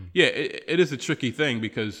 But it is a tricky thing,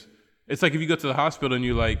 because it's like if you go to the hospital and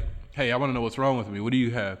you're like, hey, I want to know what's wrong with me. What do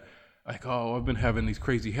you have? Like, oh, I've been having these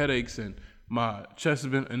crazy headaches and my chest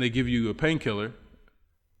has been, and they give you a painkiller.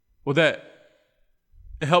 Well,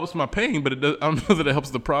 it helps my pain, but I don't know that it helps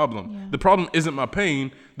the problem. Yeah. The problem isn't my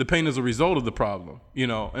pain. The pain is a result of the problem,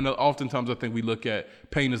 And oftentimes I think we look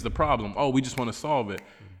at pain as the problem. Oh, we just want to solve it.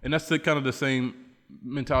 And that's kind of the same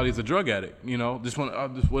mentality as a drug addict, just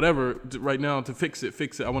want just whatever right now to fix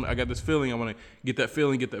it. I got this feeling. I want to get that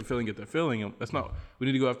feeling. And that's not, we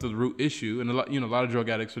need to go after the root issue. And a lot of drug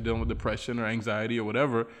addicts are dealing with depression or anxiety or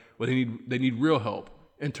whatever, but they need real help,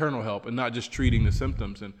 internal help, and not just treating the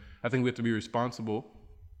symptoms. And I think we have to be responsible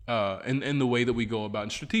in the way that we go about,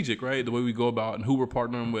 and strategic, right? The way we go about and who we're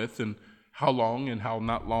partnering with and how long and how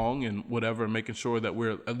not long and whatever, and making sure that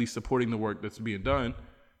we're at least supporting the work that's being done.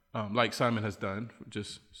 Like Simon has done,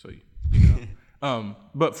 just so you know.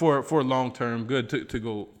 But for long-term good to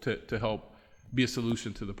go to help be a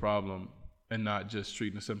solution to the problem and not just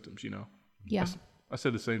treating the symptoms, Yeah. I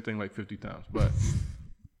said the same thing like 50 times, but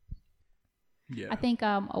yeah. I think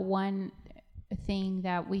one thing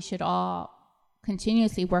that we should all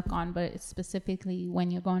continuously work on, but specifically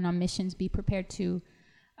when you're going on missions, be prepared to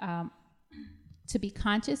be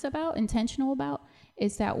conscious about, intentional about,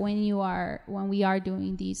 is that when we are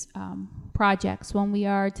doing these projects, when we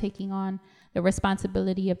are taking on the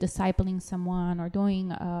responsibility of discipling someone or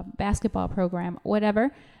doing a basketball program,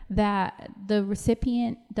 whatever, that the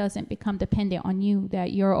recipient doesn't become dependent on you,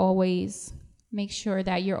 that you're always, make sure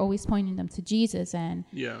that you're always pointing them to Jesus, and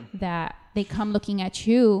that they come looking at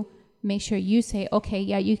you. Make sure you say, okay,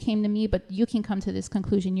 yeah, you came to me, but you can come to this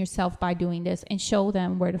conclusion yourself by doing this, and show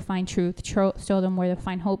them where to find truth, show them where to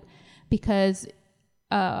find hope, because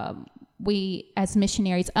we as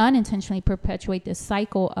missionaries unintentionally perpetuate this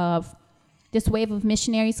cycle of this wave of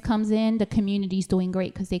missionaries comes in, the community's doing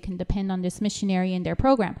great because they can depend on this missionary in their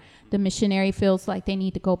program. The missionary feels like they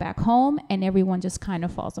need to go back home, and everyone just kind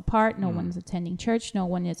of falls apart. No one's attending church. No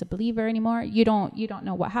one is a believer anymore. You don't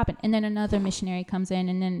know what happened. And then another missionary comes in,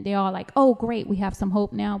 and then they're all like, oh, great, we have some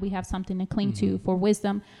hope now. We have something to cling to for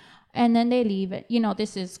wisdom. And then they leave it.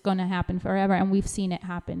 This is going to happen forever. And we've seen it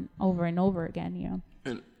happen over and over again,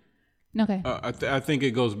 And okay. I think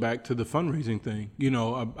it goes back to the fundraising thing,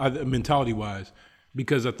 mentality-wise,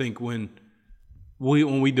 because I think when we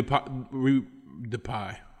rely,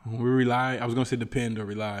 I was going to say depend or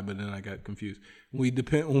rely, but then I got confused. When we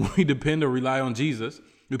depend or rely on Jesus,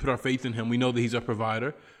 we put our faith in him. We know that he's our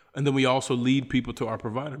provider, and then we also lead people to our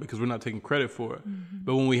provider because we're not taking credit for it. Mm-hmm.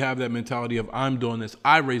 But when we have that mentality of I'm doing this,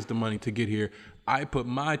 I raised the money to get here, I put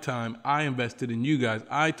my time, I invested in you guys,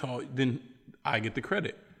 I taught, then I get the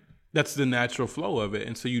credit. That's the natural flow of it.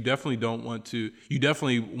 And so you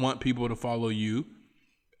definitely want people to follow you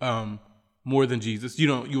more than Jesus.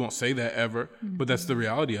 You won't say that ever, but that's the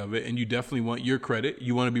reality of it. And you definitely want your credit.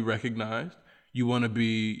 You want to be recognized. You want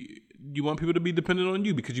people to be dependent on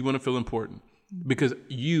you because you want to feel important. Because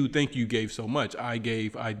you think you gave so much. I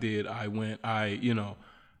gave, I did, I went, I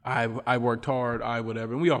worked hard,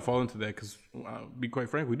 whatever. And we all fall into that because, be quite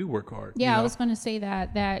frank, we do work hard. Yeah, I was going to say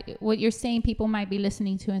that what you're saying, people might be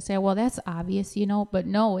listening to and say, well, that's obvious, but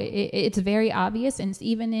no, it's very obvious. And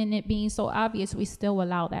even in it being so obvious, we still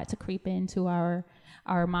allow that to creep into our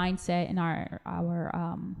mindset and our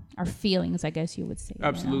feelings, I guess you would say.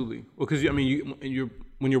 Absolutely. Well, because,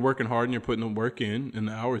 when you're working hard and you're putting the work in and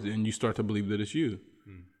the hours in, you start to believe that it's you.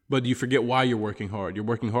 but you forget why you're working hard. You're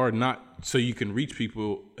working hard not so you can reach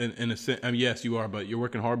people in a sense. I mean, yes, you are, but you're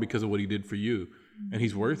working hard because of what he did for you. And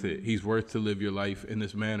he's worth it. He's worth to live your life in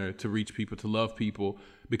this manner, to reach people, to love people,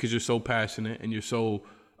 because you're so passionate and you're so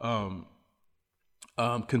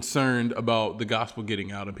concerned about the gospel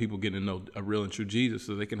getting out and people getting to know a real and true Jesus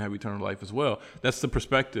so they can have eternal life as well. That's the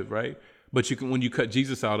perspective, right? But you can, when you cut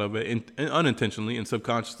Jesus out of it, and unintentionally and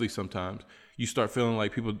subconsciously sometimes, you start feeling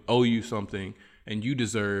like people owe you something and you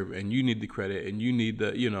deserve and you need the credit and you need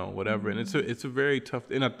the, whatever. And it's a very tough,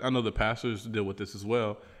 and I know the pastors deal with this as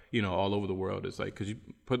well, all over the world. It's like, because you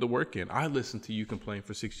put the work in. I listened to you complain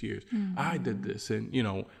for 6 years. I did this. And,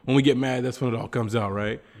 when we get mad, that's when it all comes out,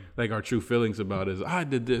 right? Like our true feelings about it is, I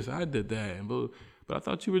did this, I did that. And but I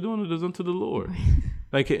thought you were doing it as unto the Lord.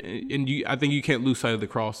 Like, and I think you can't lose sight of the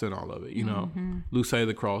cross in all of it, lose sight of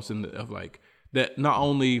the cross and of like that. Not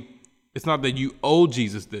only, it's not that you owe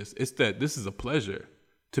Jesus this, it's that this is a pleasure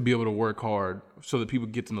to be able to work hard so that people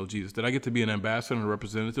get to know Jesus, that I get to be an ambassador and a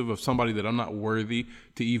representative of somebody that I'm not worthy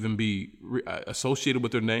to even be associated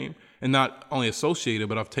with their name. And not only associated,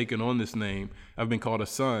 but I've taken on this name. I've been called a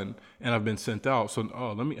son and I've been sent out. So,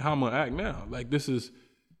 how am I gonna act now? Like, this is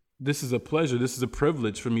a pleasure. This is a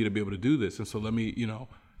privilege for me to be able to do this. And so let me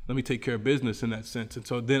take care of business in that sense. And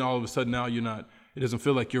so then all of a sudden now it doesn't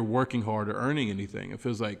feel like you're working hard or earning anything. It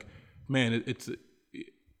feels like, man, it's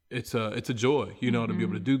a joy, to be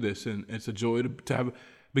able to do this. And it's a joy to have,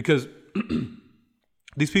 because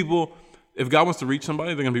these people, if God wants to reach somebody,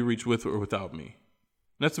 they're going to be reached with or without me.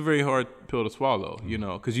 And that's a very hard pill to swallow,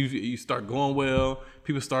 because you start going well,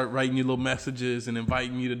 people start writing you little messages and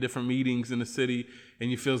inviting you to different meetings in the city,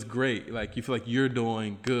 and it feels great. Like, you feel like you're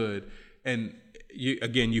doing good. And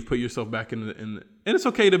you've put yourself back in and it's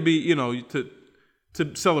okay to be,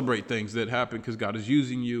 to celebrate things that happen because God is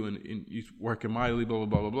using you and you're working mightily, blah, blah,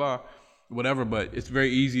 blah, blah, blah, whatever. But it's very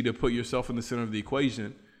easy to put yourself in the center of the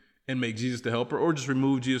equation and make Jesus the helper, or just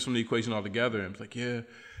remove Jesus from the equation altogether. And it's like, yeah,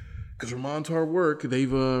 because Ramon's hard work,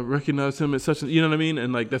 they've recognized him as such, you know what I mean?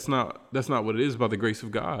 And like, that's not what it is about the grace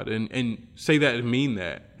of God. And say that and mean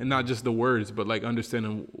that, and not just the words, but like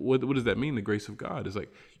understanding what does that mean? The grace of God is like,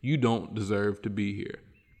 you don't deserve to be here.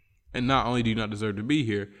 And not only do you not deserve to be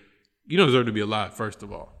here, you don't deserve to be alive, first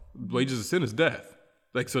of all. The wages of sin is death.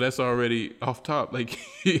 Like, so that's already off top. Like,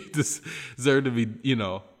 you deserve to be,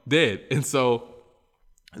 dead. And so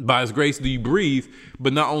by his grace do you breathe.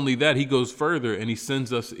 But not only that, he goes further and he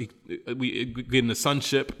sends us, we get in the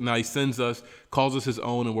sonship. Now he sends us, calls us his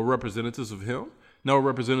own, and we're representatives of him. Now we're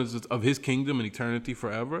representatives of his kingdom in eternity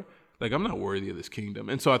forever. Like, I'm not worthy of this kingdom.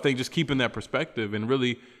 And so I think just keeping that perspective and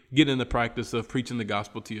really getting in the practice of preaching the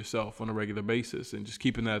gospel to yourself on a regular basis and just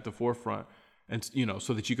keeping that at the forefront, and,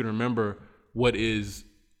 so that you can remember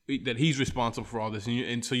that he's responsible for all this.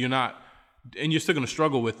 And so you're not, and you're still going to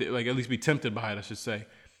struggle with it, like at least be tempted by it, I should say,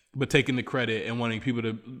 but taking the credit and wanting people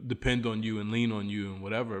to depend on you and lean on you and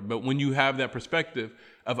whatever. But when you have that perspective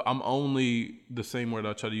of, I'm only, the same word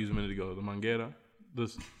I tried to use a minute ago, the manguera,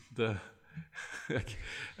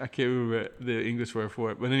 I can't remember the English word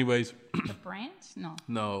for it. But anyways. The branch?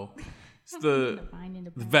 No. It's the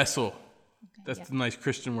vessel. Okay, that's the nice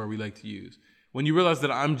Christian word we like to use. When you realize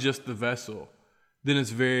that I'm just the vessel, then it's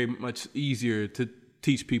very much easier to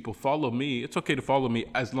teach people, follow me. It's okay to follow me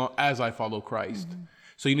as long as I follow Christ. Mm-hmm.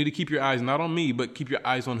 So you need to keep your eyes not on me, but keep your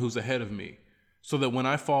eyes on who's ahead of me. So that when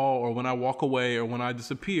I fall or when I walk away or when I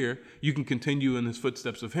disappear, you can continue in his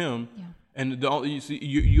footsteps of him. Yeah. And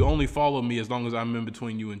you only follow me as long as I'm in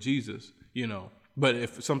between you and Jesus, But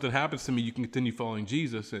if something happens to me, you can continue following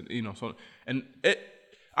Jesus, and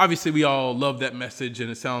obviously we all love that message and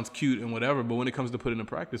it sounds cute and whatever. But when it comes to putting it in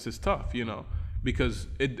practice, it's tough, because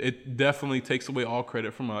it definitely takes away all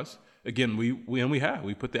credit from us. Again, we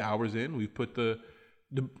put the hours in, we've put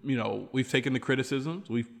we've taken the criticisms,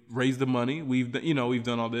 we've raised the money, we've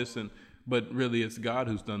done all this, but really it's God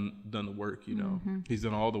who's done the work, Mm-hmm. He's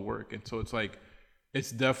done all the work. And so it's like,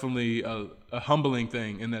 it's definitely a humbling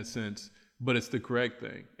thing in that sense, but it's the correct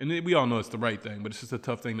thing. And we all know it's the right thing, but it's just a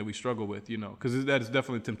tough thing that we struggle with, because that is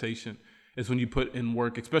definitely a temptation. It's when you put in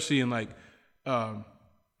work, especially in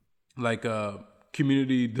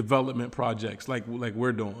community development projects like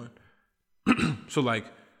we're doing. So like,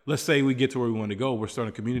 let's say we get to where we want to go. We're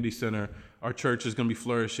starting a community center. Our church is going to be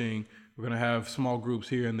flourishing. We're going to have small groups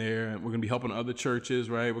here and there, and we're going to be helping other churches,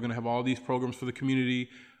 right? We're going to have all these programs for the community,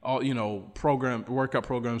 all, workout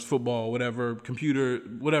programs, football, whatever, computer,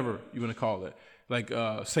 whatever you want to call it, like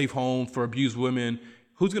safe home for abused women.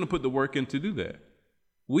 Who's going to put the work in to do that?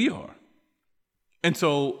 We are. And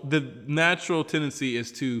so the natural tendency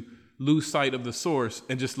is to lose sight of the source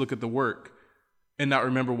and just look at the work and not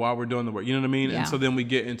remember why we're doing the work. You know what I mean? Yeah. And so then we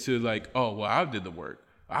get into like, oh, well, I did the work.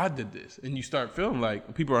 I did this. And you start feeling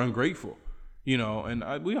like people are ungrateful, you know,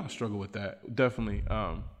 and we all struggle with that, definitely.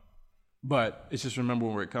 But it's just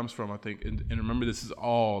remembering where it comes from, I think. And remember, this is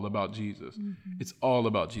all about Jesus. Mm-hmm. It's all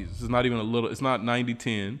about Jesus. It's not even a little, it's not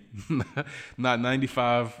 90-10, not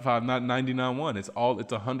 95-5, not 99-1. It's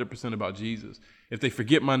 100% about Jesus. If they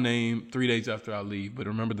forget my name 3 days after I leave, but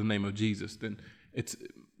remember the name of Jesus, then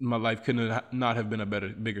my life could not have been a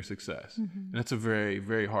bigger success. Mm-hmm. And that's a very,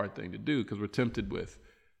 very hard thing to do because we're tempted with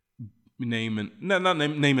naming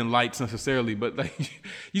lights necessarily, but like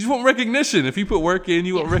you just want recognition. If you put work in,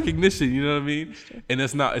 you want recognition. You know what I mean? And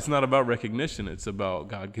it's not about recognition. It's about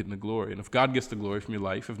God getting the glory. And if God gets the glory from your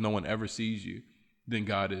life, if no one ever sees you, then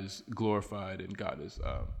God is glorified and God is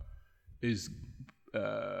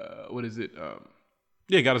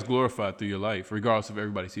God is glorified through your life, regardless if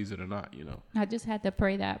everybody sees it or not. You know. I just had to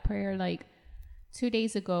pray that prayer like 2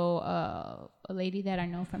 days ago. A lady that I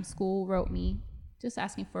know from school wrote me, just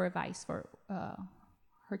asking for advice for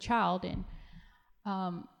her child. And,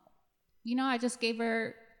 I just gave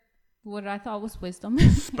her what I thought was wisdom.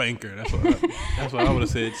 Spank her. That's what I would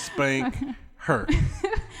have said. Spank her.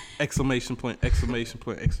 Exclamation point, exclamation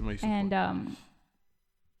point, exclamation point.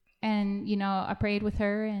 And, I prayed with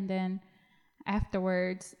her. And then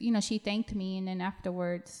afterwards, she thanked me. And then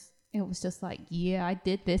afterwards, it was just like, yeah, I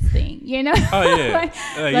did this thing, Oh, yeah.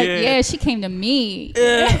 yeah, she came to me.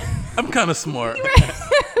 Yeah. I'm kind of smart. You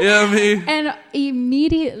know what I mean? And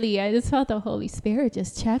immediately I just felt the Holy Spirit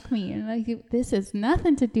just check me. And like, this has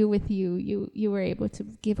nothing to do with you. You were able to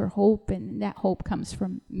give her hope, and that hope comes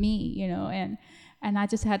from me, and I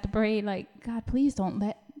just had to pray like, God, please don't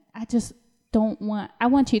I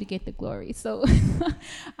want you to get the glory. So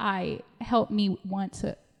help me want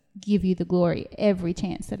to give you the glory every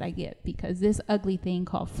chance that I get, because this ugly thing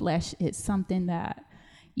called flesh is something that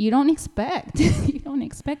you don't expect. You don't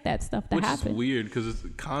expect that stuff to happen. Which is weird because it's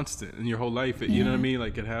constant in your whole life. You know what I mean?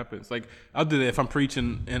 Like it happens. Like I'll do that if I'm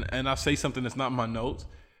preaching and I'll say something that's not in my notes.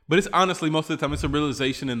 But it's honestly, most of the time, it's a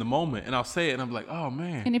realization in the moment. And I'll say it and I'm like, oh,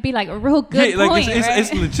 man. And it'd be like a real good point, like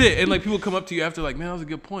it's legit. And like people come up to you after like, man, that was a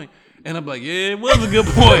good point. And I'm like, yeah, it was a good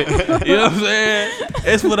point. You know what I'm saying?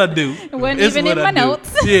 It's what I do. It wasn't even in my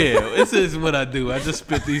notes. Yeah, this is what I do. I just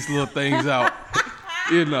spit these little things out.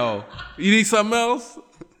 You need something else?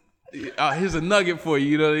 Here's a nugget for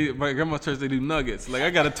you. My grandma's church, they do nuggets. Like, I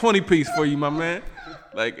got a 20-piece for you, my man.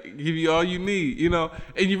 Like, give you all you need, And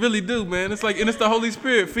you really do, man. It's like, and it's the Holy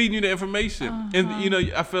Spirit feeding you the information. And,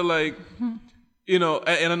 I feel like, and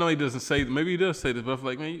I know he doesn't say, maybe he does say this, but I feel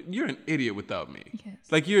like, man, you're an idiot without me. Yes.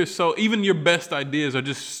 Like, even your best ideas are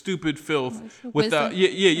just stupid filth without,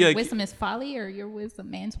 Like, wisdom is folly, or your wisdom,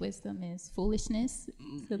 man's wisdom is foolishness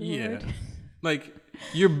to the Lord. Like,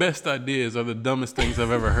 your best ideas are the dumbest things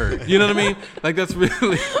I've ever heard. You know what I mean? Like, that's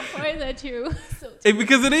really... Why is that true?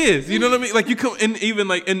 Because it is. You know what I mean? Like, you come... And even,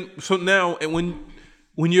 like... And so now, and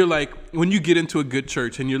when you're, like... When you get into a good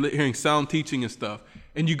church and you're hearing sound teaching and stuff,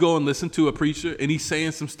 and you go and listen to a preacher, and he's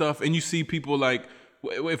saying some stuff, and you see people, like...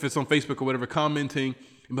 If it's on Facebook or whatever, commenting...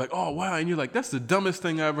 And be like, oh, wow. And you're like, that's the dumbest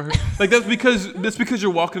thing I ever heard. Like, that's because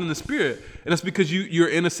you're walking in the Spirit. And that's because you're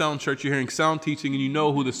in a sound church, you're hearing sound teaching, and you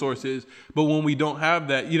know who the source is. But when we don't have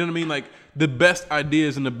that, you know what I mean? Like, the best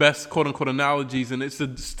ideas and the best quote-unquote analogies, and it's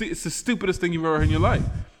the stupidest thing you've ever heard in your life.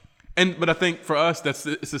 But I think for us,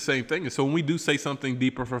 it's the same thing. And so when we do say something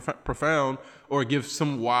deep or profound, or give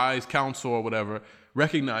some wise counsel or whatever,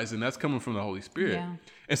 recognizing that's coming from the Holy Spirit. Yeah.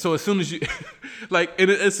 And so as soon as you, like, and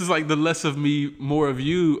this is like the less of me, more of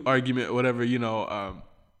you argument or whatever,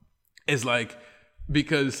 is like,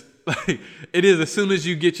 because like it is as soon as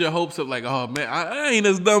you get your hopes up, like, oh man, I ain't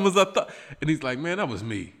as dumb as I thought. And he's like, man, that was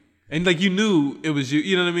me. And like, you knew it was you,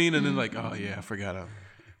 you know what I mean? And then like, oh yeah, I forgot I'm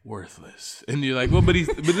worthless. And you're like, well, but he's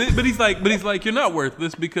like, you're not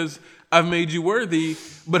worthless because I've made you worthy,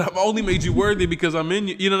 but I've only made you worthy because I'm in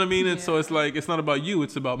you. You know what I mean? And so it's like, it's not about you,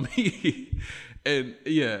 it's about me. And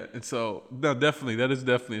and so no, definitely, that is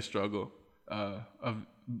definitely a struggle of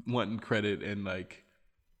wanting credit and like,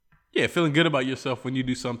 feeling good about yourself when you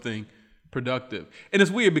do something productive. And it's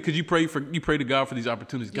weird because you pray to God for these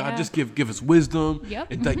opportunities. God, just give us wisdom. Yep.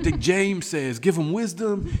 And like James says, give him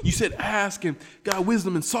wisdom. You said ask, and God,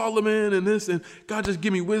 wisdom and Solomon and this, and God, just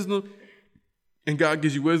give me wisdom. And God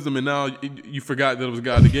gives you wisdom, and now you forgot that it was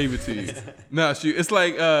God that gave it to you. Now it's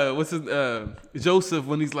like Joseph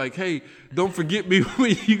when he's like, "Hey, don't forget me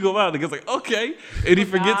when you go out." And God's like, "Okay," and he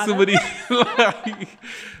forgets somebody,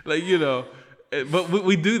 like but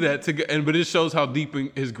we do that but it shows how deep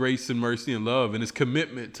his grace and mercy and love and his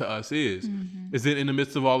commitment to us is that in the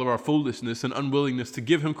midst of all of our foolishness and unwillingness to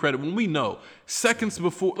give him credit when we know seconds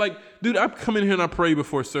before, like, dude, I come in here and I pray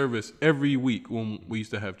before service every week when we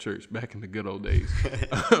used to have church back in the good old days.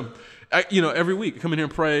 Every week I come in here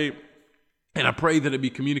and pray, and I pray that it be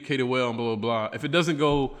communicated well and blah, blah, blah. If it doesn't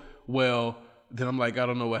go well, then I'm like, I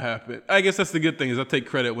don't know what happened. I guess that's the good thing is I take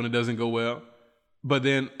credit when it doesn't go well. But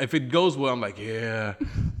then if it goes well, I'm like, yeah,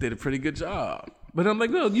 did a pretty good job. But I'm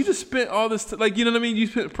like, no, you just spent all this, like, you know what I mean? You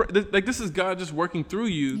spent, like, this is God just working through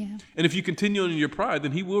you. Yeah. And if you continue in your pride,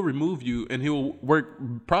 then he will remove you and he'll work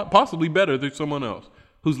possibly better than someone else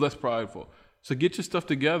who's less prideful. So get your stuff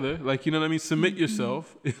together. Like, you know what I mean? Submit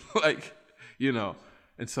yourself. Like,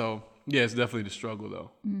 and so, yeah, it's definitely the struggle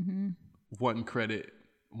though. Wanting credit,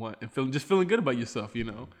 and feeling good about yourself,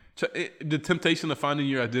 the temptation of finding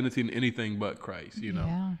your identity in anything but Christ,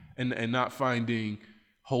 and not finding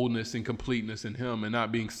wholeness and completeness in him and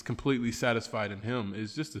not being completely satisfied in him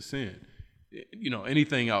is just a sin.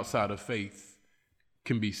 Anything outside of faith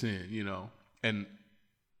can be sin, and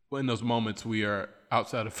in those moments we are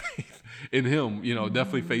outside of faith in him,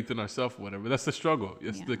 definitely faith in ourselves, whatever. That's the struggle.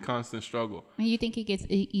 It's the constant struggle. And you think it gets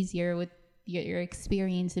easier with your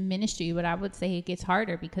experience in ministry, but I would say it gets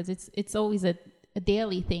harder because it's always a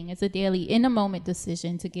daily thing. It's a daily, in a moment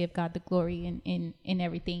decision to give God the glory in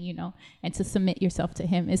everything, and to submit yourself to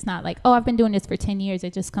him. It's not like, oh, I've been doing this for 10 years.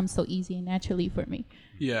 It just comes so easy and naturally for me.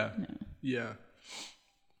 Yeah. No. Yeah.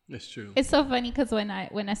 That's true. It's so funny because when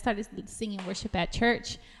I started singing worship at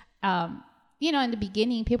church, in the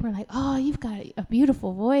beginning, people were like, oh, you've got a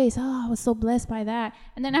beautiful voice. Oh, I was so blessed by that.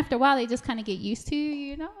 And then after a while, they just kind of get used to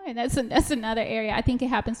you, and that's another area. I think it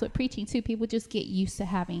happens with preaching too. People just get used to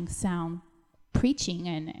having sound preaching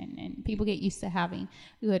and people get used to having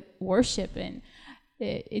good worship, and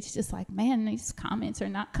it's just like, man, these comments are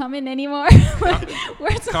not coming anymore.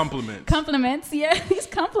 Compliments, yeah, these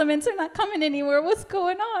compliments are not coming anymore. What's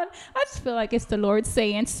going on? I just feel like it's the Lord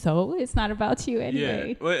saying so. It's not about you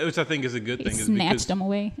anyway. Yeah, which I think is a good thing. He snatched them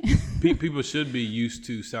away. People should be used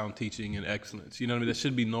to sound teaching and excellence. You know what I mean? That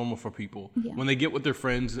should be normal for people. Yeah. When they get with their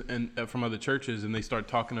friends and from other churches and they start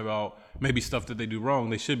talking about maybe stuff that they do wrong,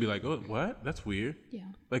 they should be like, oh, what? That's weird. Yeah.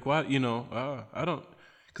 Like, why? I don't.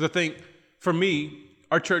 Because I think for me,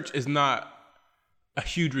 our church is not a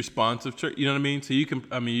huge responsive church. You know what I mean? So you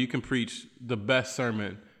can preach the best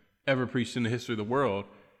sermon ever preached in the history of the world.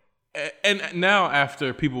 And now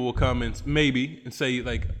after people will come and say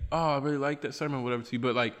like, oh, I really like that sermon, whatever to you.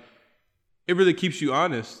 But like, it really keeps you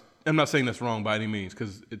honest. I'm not saying that's wrong by any means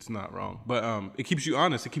because it's not wrong. But it keeps you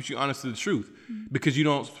honest. It keeps you honest to the truth because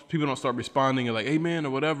people don't start responding and like, amen or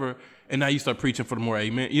whatever. And now you start preaching for the more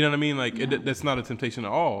amen. You know what I mean? Like that's not a temptation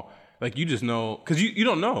at all. Like you just know, because you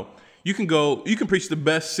don't know. You can preach the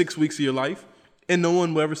best 6 weeks of your life and no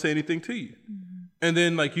one will ever say anything to you. And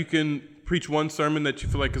then like you can preach one sermon that you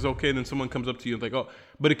feel like is okay and then someone comes up to you and like, oh,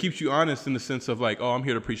 but it keeps you honest in the sense of like, oh, I'm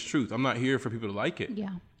here to preach truth. I'm not here for people to like it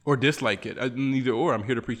or dislike it. Neither or. I'm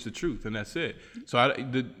here to preach the truth and that's it. So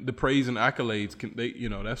the praise and accolades,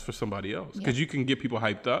 that's for somebody else because you can get people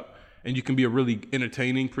hyped up and you can be a really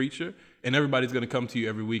entertaining preacher. And everybody's going to come to you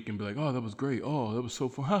every week and be like, oh, that was great. Oh, that was so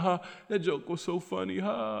fun. Ha ha, that joke was so funny.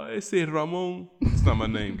 Ha, ese Ramon. It's not my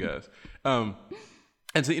name, guys. And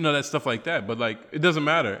so, that stuff like that. But like, it doesn't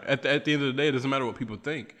matter. At the end of the day, it doesn't matter what people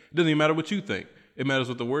think. It doesn't even matter what you think. It matters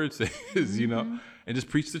what the word says, And just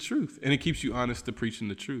preach the truth. And it keeps you honest to preaching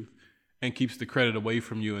the truth. And keeps the credit away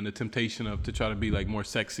from you and the temptation to try to be like more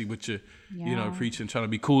sexy with your, preaching, trying to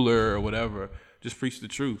be cooler or whatever. Just preach the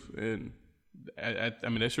truth. And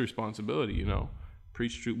that's your responsibility,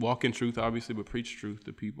 preach truth, walk in truth, obviously, but preach truth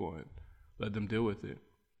to people and let them deal with it.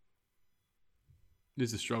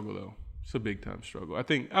 It's a struggle though. It's a big time struggle. I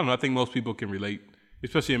think most people can relate,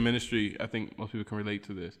 especially in ministry. I think most people can relate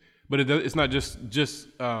to this, but it's not just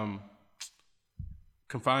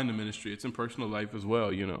confined to ministry. It's in personal life as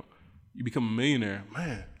well. You become a millionaire,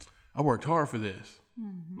 man, I worked hard for this.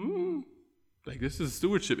 Like this is a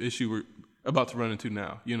stewardship issue we're about to run into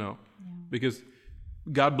now, because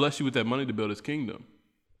God bless you with that money to build his kingdom.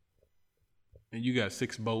 And you got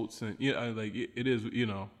 6 boats and it is,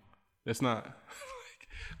 that's not like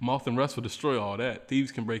moth and rust will destroy all that.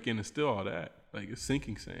 Thieves can break in and steal all that. Like it's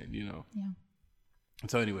sinking sand, Yeah. And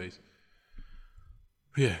so anyways,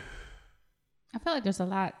 yeah. I feel like there's a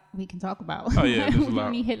lot we can talk about. Oh yeah, there's a lot. We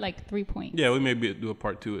only hit like 3 points. Yeah, we may do a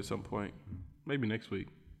part 2 at some point. Maybe next week.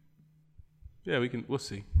 Yeah, we'll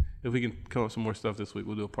see. If we can come up with some more stuff this week,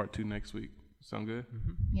 we'll do a part 2 next week. Sound good?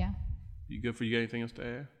 Yeah. You good for you? Got anything else to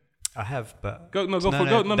add? I have, but go no.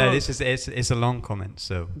 This is it's a long comment,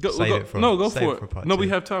 so save it for it. No, we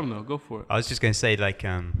have time now. Go for it. I was just going to say, like,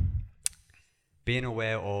 being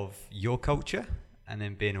aware of your culture and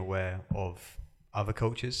then being aware of other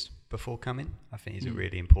cultures before coming, I think is a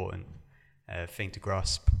really important thing to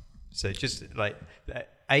grasp. So just like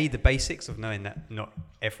the basics of knowing that not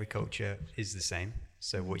every culture is the same.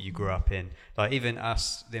 So what you grew up in, like even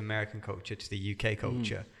us, the American culture to the UK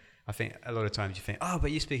culture. I think a lot of times you think, oh,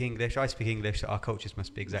 but you speak English, I speak English, so our cultures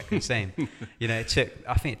must be exactly the same. You know, I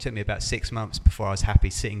think it took me about 6 months before I was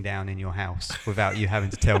happy sitting down in your house without you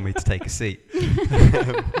having to tell me to take a seat.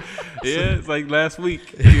 Yeah, it's like last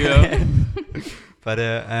week. You know? But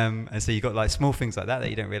and so you got like small things like that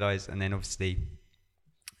you don't realize, and then obviously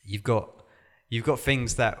you've got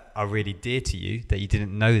things that are really dear to you that you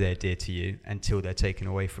didn't know they're dear to you until they're taken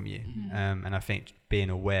away from you. And I think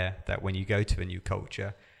being aware that when you go to a new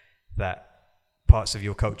culture, that parts of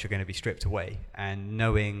your culture are going to be stripped away, and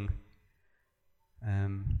knowing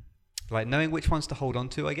which ones to hold on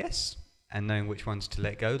to, I guess, and knowing which ones to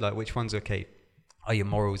let go, like which ones are your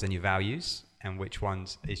morals and your values, and which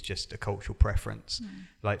ones is just a cultural preference.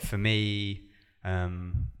 Like for me,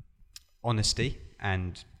 honesty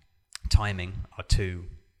and timing are two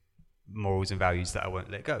morals and values that I won't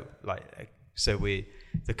let go. Like, so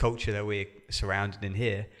the culture that we're surrounded in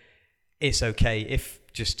here, it's okay if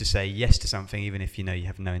just to say yes to something, even if you know you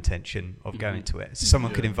have no intention of going to it. So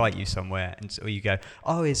someone could invite you somewhere, and so you go,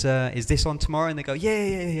 "Oh, is this on tomorrow?" And they go,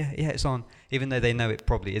 "Yeah, it's on." Even though they know it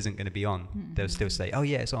probably isn't going to be on, they'll still say, "Oh,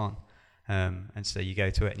 yeah, it's on." And so you go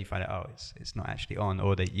to it and you find out, oh, it's not actually on.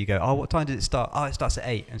 Or you go, oh, what time did it start? Oh, it starts at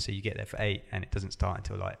 8. And so you get there for 8, and it doesn't start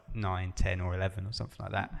until like 9, 10 or 11 or something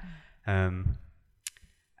like that. And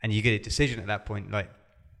you get a decision at that point, like,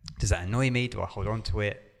 does that annoy me? Do I hold on to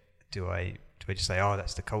it? Do I just say, oh,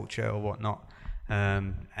 that's the culture or whatnot?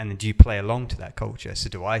 And then do you play along to that culture? So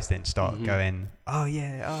do I then start going, oh,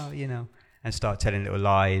 yeah, oh, you know, and start telling little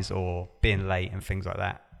lies or being late and things like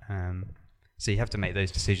that? So you have to make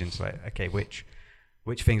those decisions, like, okay, which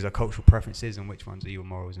things are cultural preferences and which ones are your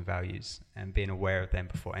morals and values, and being aware of them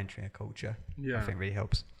before entering a culture, I think really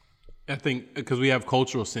helps. I think because we have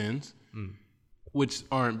cultural sins, which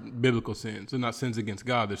aren't biblical sins. They're not sins against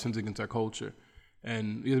God. They're sins against our culture.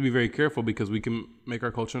 And you have to be very careful because we can make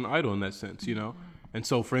our culture an idol in that sense, you know? And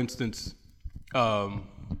so, for instance,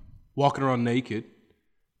 walking around naked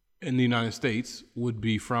in the United States would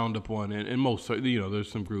be frowned upon. And most, you know,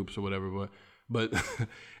 there's some groups or whatever, but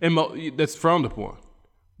that's frowned upon.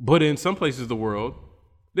 But in some places of the world,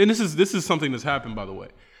 and this is something that's happened, by the way.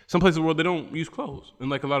 Some places of the world, they don't use clothes. And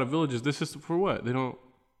like a lot of villages, this is for what? They don't,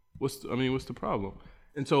 what's the problem?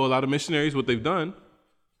 And so a lot of missionaries, what they've done,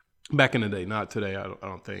 back in the day, not today, I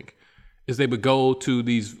don't think, is they would go to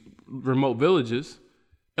these remote villages,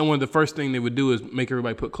 and one of the first thing they would do is make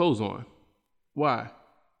everybody put clothes on. Why?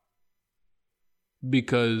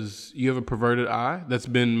 Because you have a perverted eye that's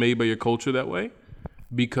been made by your culture that way.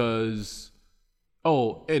 Because,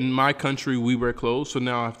 oh, in my country we wear clothes, so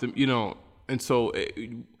now I have to, you know, and so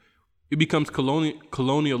it becomes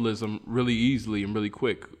colonialism really easily and really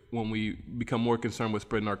quick when we become more concerned with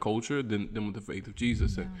spreading our culture than with the faith of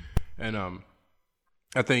Jesus. And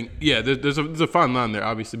I think, there's a fine line there,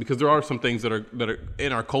 obviously, because there are some things that are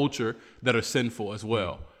in our culture that are sinful as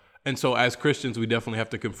well. And so as Christians, we definitely have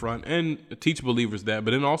to confront and teach believers that,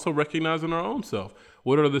 but then also recognize in our own self,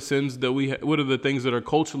 what are the sins that what are the things that are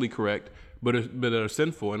culturally correct, but are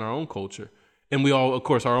sinful in our own culture? And we all, of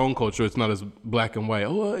course, our own culture, it's not as black and white.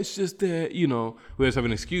 Oh, well, it's just that, you know, we always have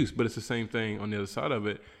an excuse, but it's the same thing on the other side of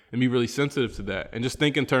it. And be really sensitive to that. And just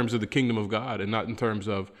think in terms of the kingdom of God and not in terms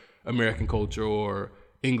of American culture or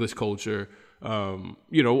English culture,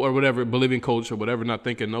 you know, or whatever, Bolivian culture, whatever, not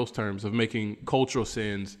think in those terms of making cultural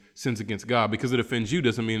sins against God. Because it offends you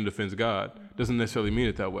doesn't mean it offends God. Doesn't necessarily mean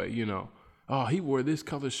it that way, you know. Oh, he wore this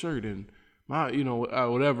color shirt and you know,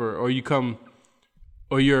 whatever. Or you come,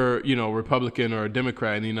 or you're, you know, Republican or a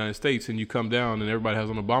Democrat in the United States, and you come down and everybody has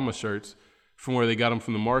on Obama shirts from where they got them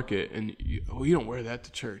from the market, and you don't wear that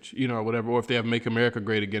to church, you know, or whatever. Or if they have Make America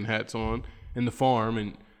Great Again hats on in the farm,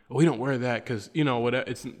 and we don't wear that because, you know,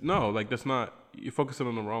 that's not, you're focusing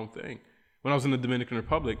on the wrong thing. When I was in the Dominican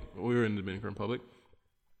Republic, we were in the Dominican Republic,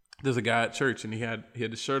 there's a guy at church, and he had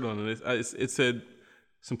the shirt on, and it said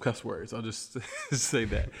some cuss words. I'll just say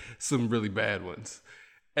that, some really bad ones.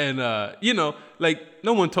 And, you know, like,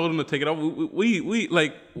 no one told him to take it off. We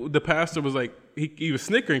like, the pastor was like, he was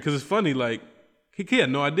snickering because it's funny, like, he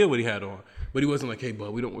had no idea what he had on. But he wasn't like, hey,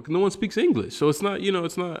 bud, no one speaks English. So it's not, you know,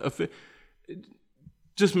 it's not,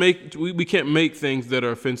 we can't make things that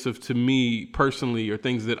are offensive to me personally or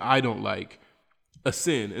things that I don't like a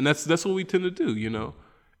sin, and that's what we tend to do, you know.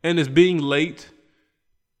 And is being late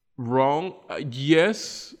wrong?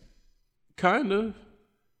 Yes, kind of,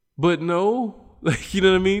 but no. Like, you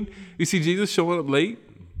know what I mean? You see Jesus showing up late,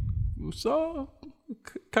 so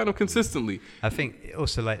kind of consistently. I think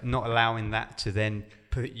also like not allowing that to then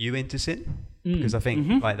put you into sin, because I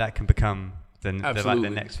think like that can become the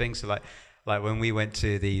next thing. So like when we went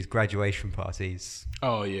to these graduation parties,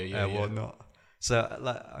 whatnot. So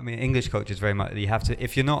like, I mean, English culture is very much, you have to,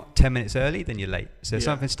 if you're not 10 minutes early, then you're late. So if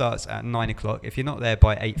something starts at 9 o'clock, if you're not there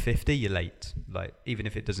by 8:50, you're late. Like even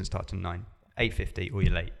if it doesn't start till 9. 8:50 or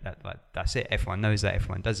you're late. That's it. Everyone knows that.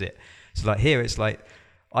 Everyone does it. So like here, it's like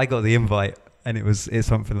I got the invite and it's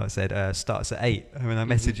something like said starts at 8. And when I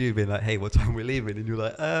message you, being like, "Hey, what time we're leaving?" and you're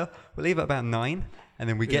like, "We'll leave at about 9." And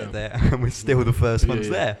then we get there and we're still the first ones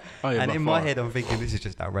there. And in my head, I'm thinking this is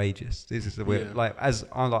just outrageous. This is the weird. Like as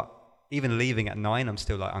I'm like. Even leaving at 9, I'm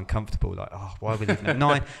still like uncomfortable. Like, oh, why are we leaving at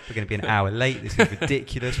 9? We're going to be an hour late. This is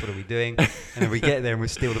ridiculous. What are we doing? And then we get there and we're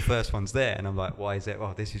still the first ones there. And I'm like, why is it?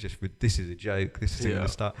 Oh, this is a joke. This is going to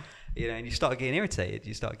start, you know. And you start getting irritated.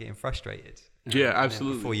 You start getting frustrated. Yeah,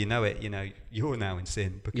 absolutely. Before you know it, you know, you're now in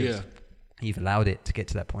sin because you've allowed it to get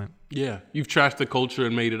to that point. Yeah, you've trashed the culture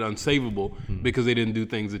and made it unsavable because they didn't do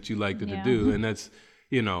things that you liked it to do. And that's,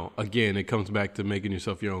 you know, again, it comes back to making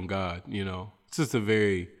yourself your own God. You know, it's just a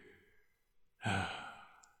very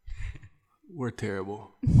we're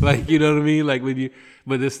terrible. Like, you know what I mean? Like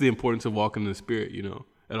but this is the importance of walking in the Spirit, you know,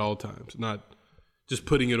 at all times, not just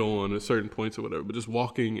putting it on at certain points or whatever, but just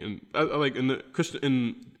walking. And I like in the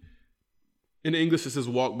Christian, in English it says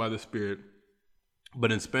walk by the Spirit,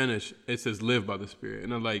 but in Spanish it says live by the Spirit.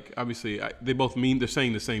 And I'm like, obviously they both mean, they're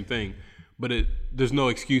saying the same thing, but there's no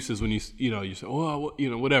excuses when you say, oh, you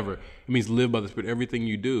know, whatever. It means live by the Spirit. Everything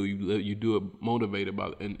you do, you do it motivated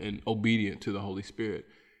by and obedient to the Holy Spirit.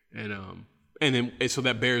 And so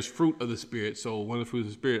that bears fruit of the Spirit. So one of the fruits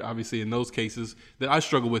of the Spirit, obviously in those cases that I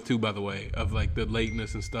struggle with too, by the way, of like the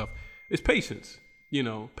lateness and stuff, is patience. You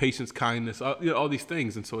know, patience, kindness, all these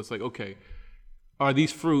things. And so it's like, okay, are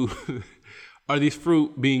these fruit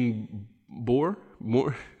being more?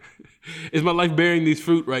 Is my life bearing these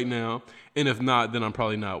fruit right now? And if not, then I'm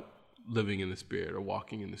probably not living in the Spirit or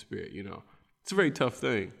walking in the Spirit, you know. It's a very tough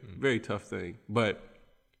thing, but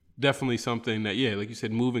definitely something that, like you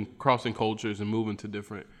said, crossing cultures and moving to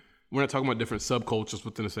different, we're not talking about different subcultures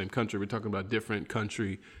within the same country. We're talking about different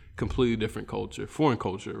country, completely different culture, foreign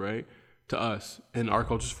culture, right, to us, and our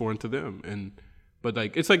culture's foreign to them. But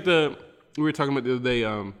like, it's like we were talking about the other day,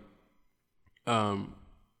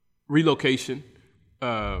 relocation,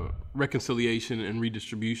 reconciliation and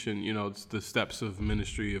redistribution, you know, it's the steps of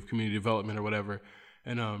ministry of community development or whatever.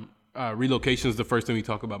 And relocation is the first thing we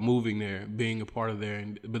talk about, moving there, being a part of there.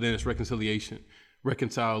 But then it's reconciliation,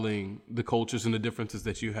 reconciling the cultures and the differences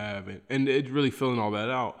that you have. And it's really filling all that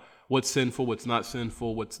out. What's sinful, what's not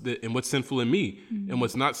sinful, what's sinful in me and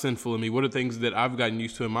what's not sinful in me. What are things that I've gotten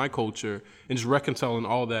used to in my culture, and just reconciling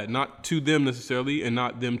all that, not to them necessarily and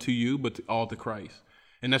not them to you, but all to Christ.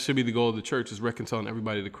 And that should be the goal of the church, is reconciling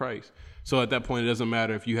everybody to Christ. So at that point, it doesn't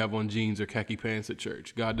matter if you have on jeans or khaki pants at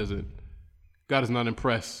church. God is not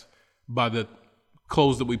impressed by the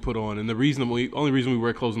clothes that we put on. And the only reason we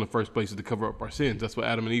wear clothes in the first place is to cover up our sins. That's what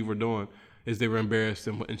Adam and Eve were doing, is they were embarrassed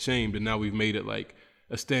and shamed. And now we've made it like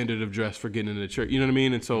a standard of dress for getting into the church. You know what I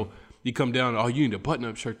mean? And so you come down, you need a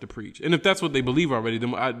button-up shirt to preach. And if that's what they believe already,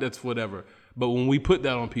 then that's whatever. But when we put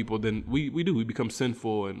that on people, then we become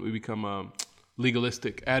sinful, and we become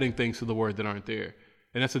legalistic, adding things to the word that aren't there.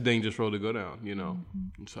 And that's a dangerous road to go down, you know.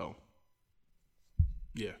 And so,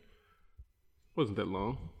 yeah. Wasn't that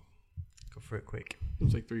long. Go for it quick. It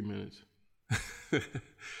was like 3 minutes.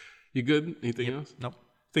 You good? Anything else? Nope.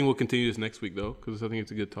 I think we'll continue this next week, though, because I think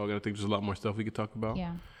it's a good talk, and I think there's a lot more stuff we could talk about.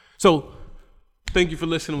 Yeah. So, thank you for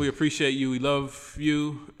listening. We appreciate you. We love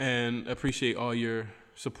you, and appreciate all your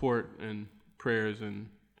support and prayers and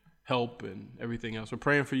help and everything else. We're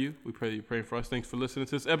praying for you. We pray that you're praying for us. Thanks for listening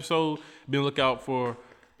to this episode. Be on the lookout for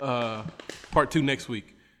part 2 next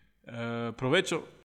week. Provecho.